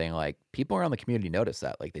something, like, people around the community notice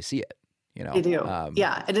that, like, they see it, They do.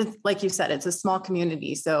 Yeah. It is, like you said, it's a small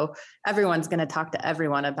community. So everyone's going to talk to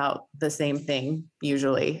everyone about the same thing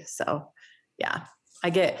usually. So yeah. I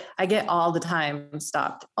get all the time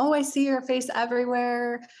stopped. Oh, I see your face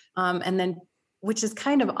everywhere. And then, which is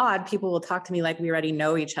kind of odd. People will talk to me like we already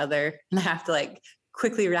know each other, and I have to like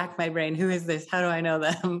quickly rack my brain. Who is this? How do I know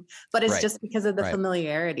them? But it's just because of the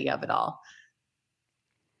familiarity of it all.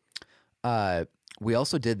 We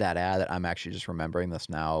also did that ad that I'm actually just remembering this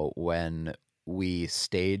now, when we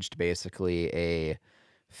staged basically a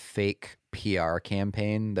fake PR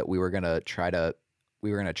campaign that we were going to try to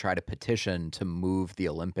petition to move the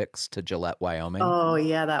Olympics to Gillette, Wyoming. Oh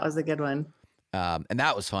yeah, that was a good one. And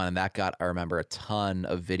that was fun. And that got, I remember, a ton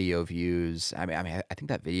of video views. I think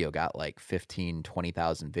that video got like 15,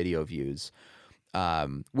 20,000 video views,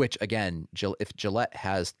 which again, if Gillette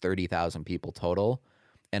has 30,000 people total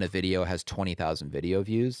and a video has 20,000 video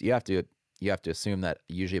views, you have to assume that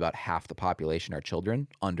usually about half the population are children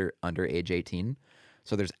under age 18.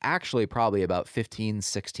 So there's actually probably about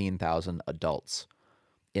 16,000 adults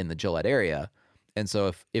in the Gillette area. And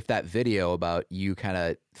so if that video about you kind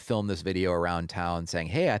of film this video around town saying,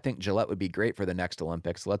 hey, I think Gillette would be great for the next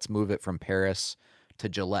Olympics, let's move it from Paris to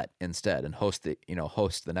Gillette instead and host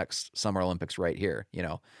the next Summer Olympics right here.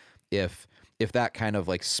 If that kind of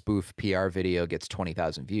like spoof PR video gets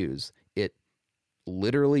 20,000 views, it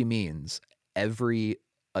literally means every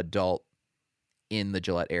adult in the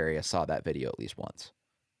Gillette area saw that video at least once.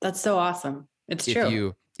 That's so awesome. It's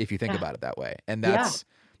true. If you think about it that way. And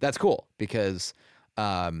that's cool because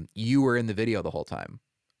you were in the video the whole time,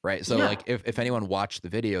 right? So like if anyone watched the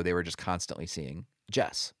video, they were just constantly seeing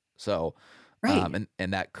Jess. So and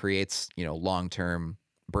that creates, long-term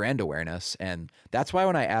brand awareness. And that's why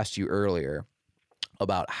when I asked you earlier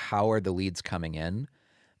about how are the leads coming in,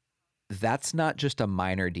 that's not just a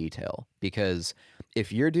minor detail, because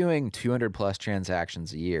if you're doing 200 plus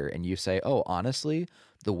transactions a year and you say, oh, honestly,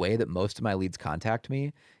 the way that most of my leads contact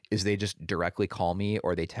me is they just directly call me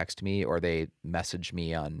or they text me or they message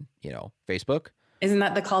me on, Facebook. Isn't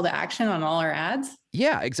that the call to action on all our ads?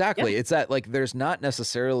 Yeah, exactly. Yeah. It's that like there's not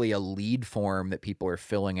necessarily a lead form that people are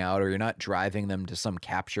filling out, or you're not driving them to some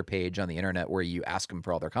capture page on the internet where you ask them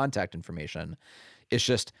for all their contact information. It's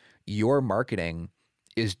just your marketing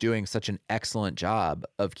is doing such an excellent job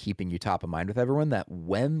of keeping you top of mind with everyone that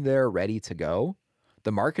when they're ready to go,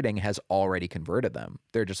 the marketing has already converted them.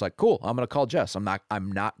 They're just like, cool, I'm going to call Jess. I'm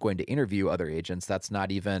not going to interview other agents. That's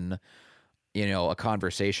not even, a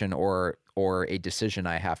conversation or a decision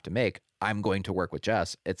I have to make. I'm going to work with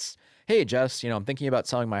Jess. It's, hey, Jess, I'm thinking about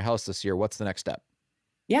selling my house this year. What's the next step?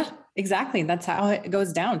 Yeah, exactly. That's how it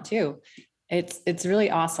goes down too. It's really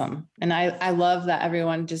awesome. And I love that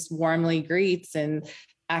everyone just warmly greets and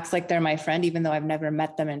acts like they're my friend, even though I've never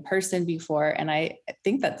met them in person before. And I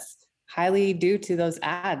think that's highly due to those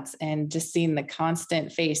ads and just seeing the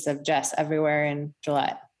constant face of Jess everywhere in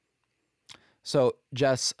Gillette. So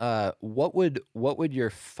Jess, what would your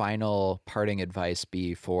final parting advice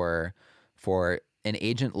be for an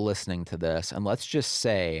agent listening to this? And let's just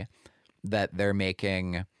say that they're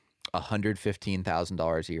making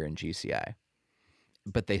 $115,000 a year in GCI,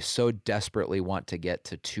 but they so desperately want to get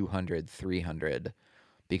to 200, 300,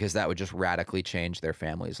 because that would just radically change their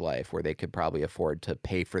family's life, where they could probably afford to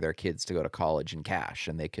pay for their kids to go to college in cash,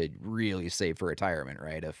 and they could really save for retirement,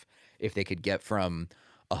 right? If they could get from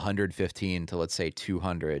 115 to, let's say,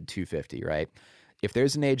 200, 250, right? If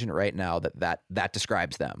there's an agent right now that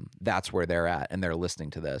describes them, that's where they're at, and they're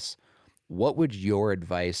listening to this, what would your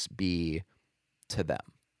advice be to them?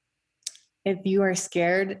 If you are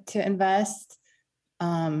scared to invest,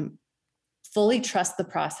 fully trust the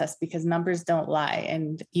process, because numbers don't lie.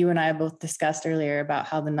 And you and I both discussed earlier about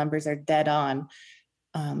how the numbers are dead on.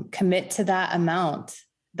 Commit to that amount.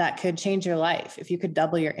 That could change your life. If you could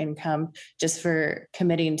double your income just for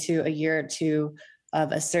committing to a year or two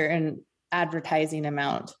of a certain advertising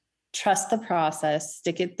amount, trust the process,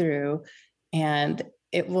 stick it through, and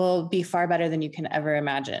it will be far better than you can ever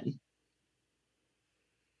imagine.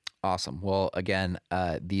 Awesome. Well, again,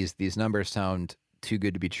 these numbers sound too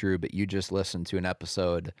good to be true, but you just listened to an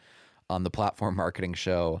episode on the Platform Marketing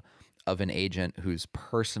Show of an agent who's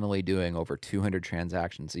personally doing over 200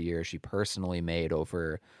 transactions a year. She personally made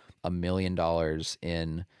over $1 million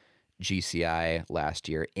in GCI last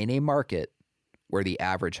year in a market where the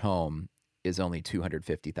average home is only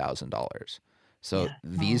 $250,000. So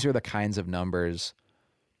these are the kinds of numbers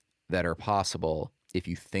that are possible if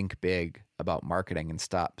you think big about marketing and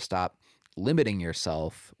stop limiting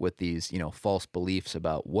yourself with these, false beliefs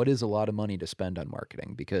about what is a lot of money to spend on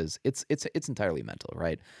marketing, because it's entirely mental,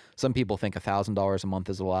 right? Some people think $1,000 a month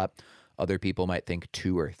is a lot. Other people might think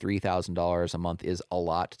 $2,000 or $3,000 a month is a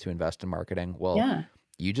lot to invest in marketing. Well,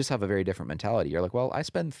 You just have a very different mentality. You're like, well, I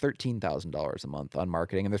spend $13,000 a month on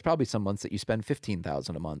marketing, and there's probably some months that you spend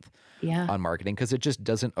 $15,000 a month on marketing, because it just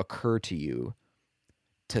doesn't occur to you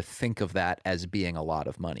to think of that as being a lot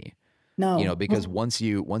of money. No. You know, because once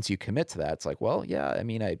you commit to that, it's like, well, yeah, I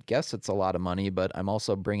mean, I guess it's a lot of money, but I'm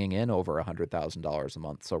also bringing in over $100,000 a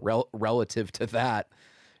month. So relative to that,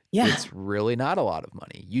 it's really not a lot of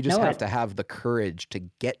money. You just have to have the courage to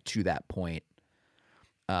get to that point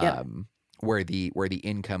where the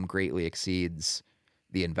income greatly exceeds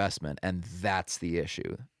the investment. And that's the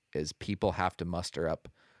issue, is people have to muster up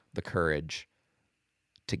the courage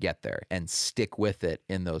to get there and stick with it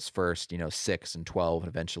in those first, 6 and 12 and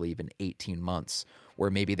eventually even 18 months, where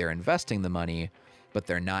maybe they're investing the money, but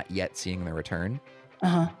they're not yet seeing the return.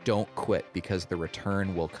 Don't quit, because the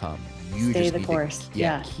return will come. You Stay just the need course.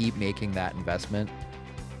 to keep making that investment.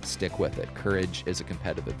 Stick with it. Courage is a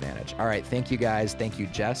competitive advantage. All right. Thank you, guys. Thank you,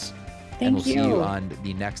 Jess. And we'll see you on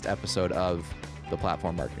the next episode of the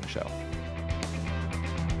Platform Marketing Show.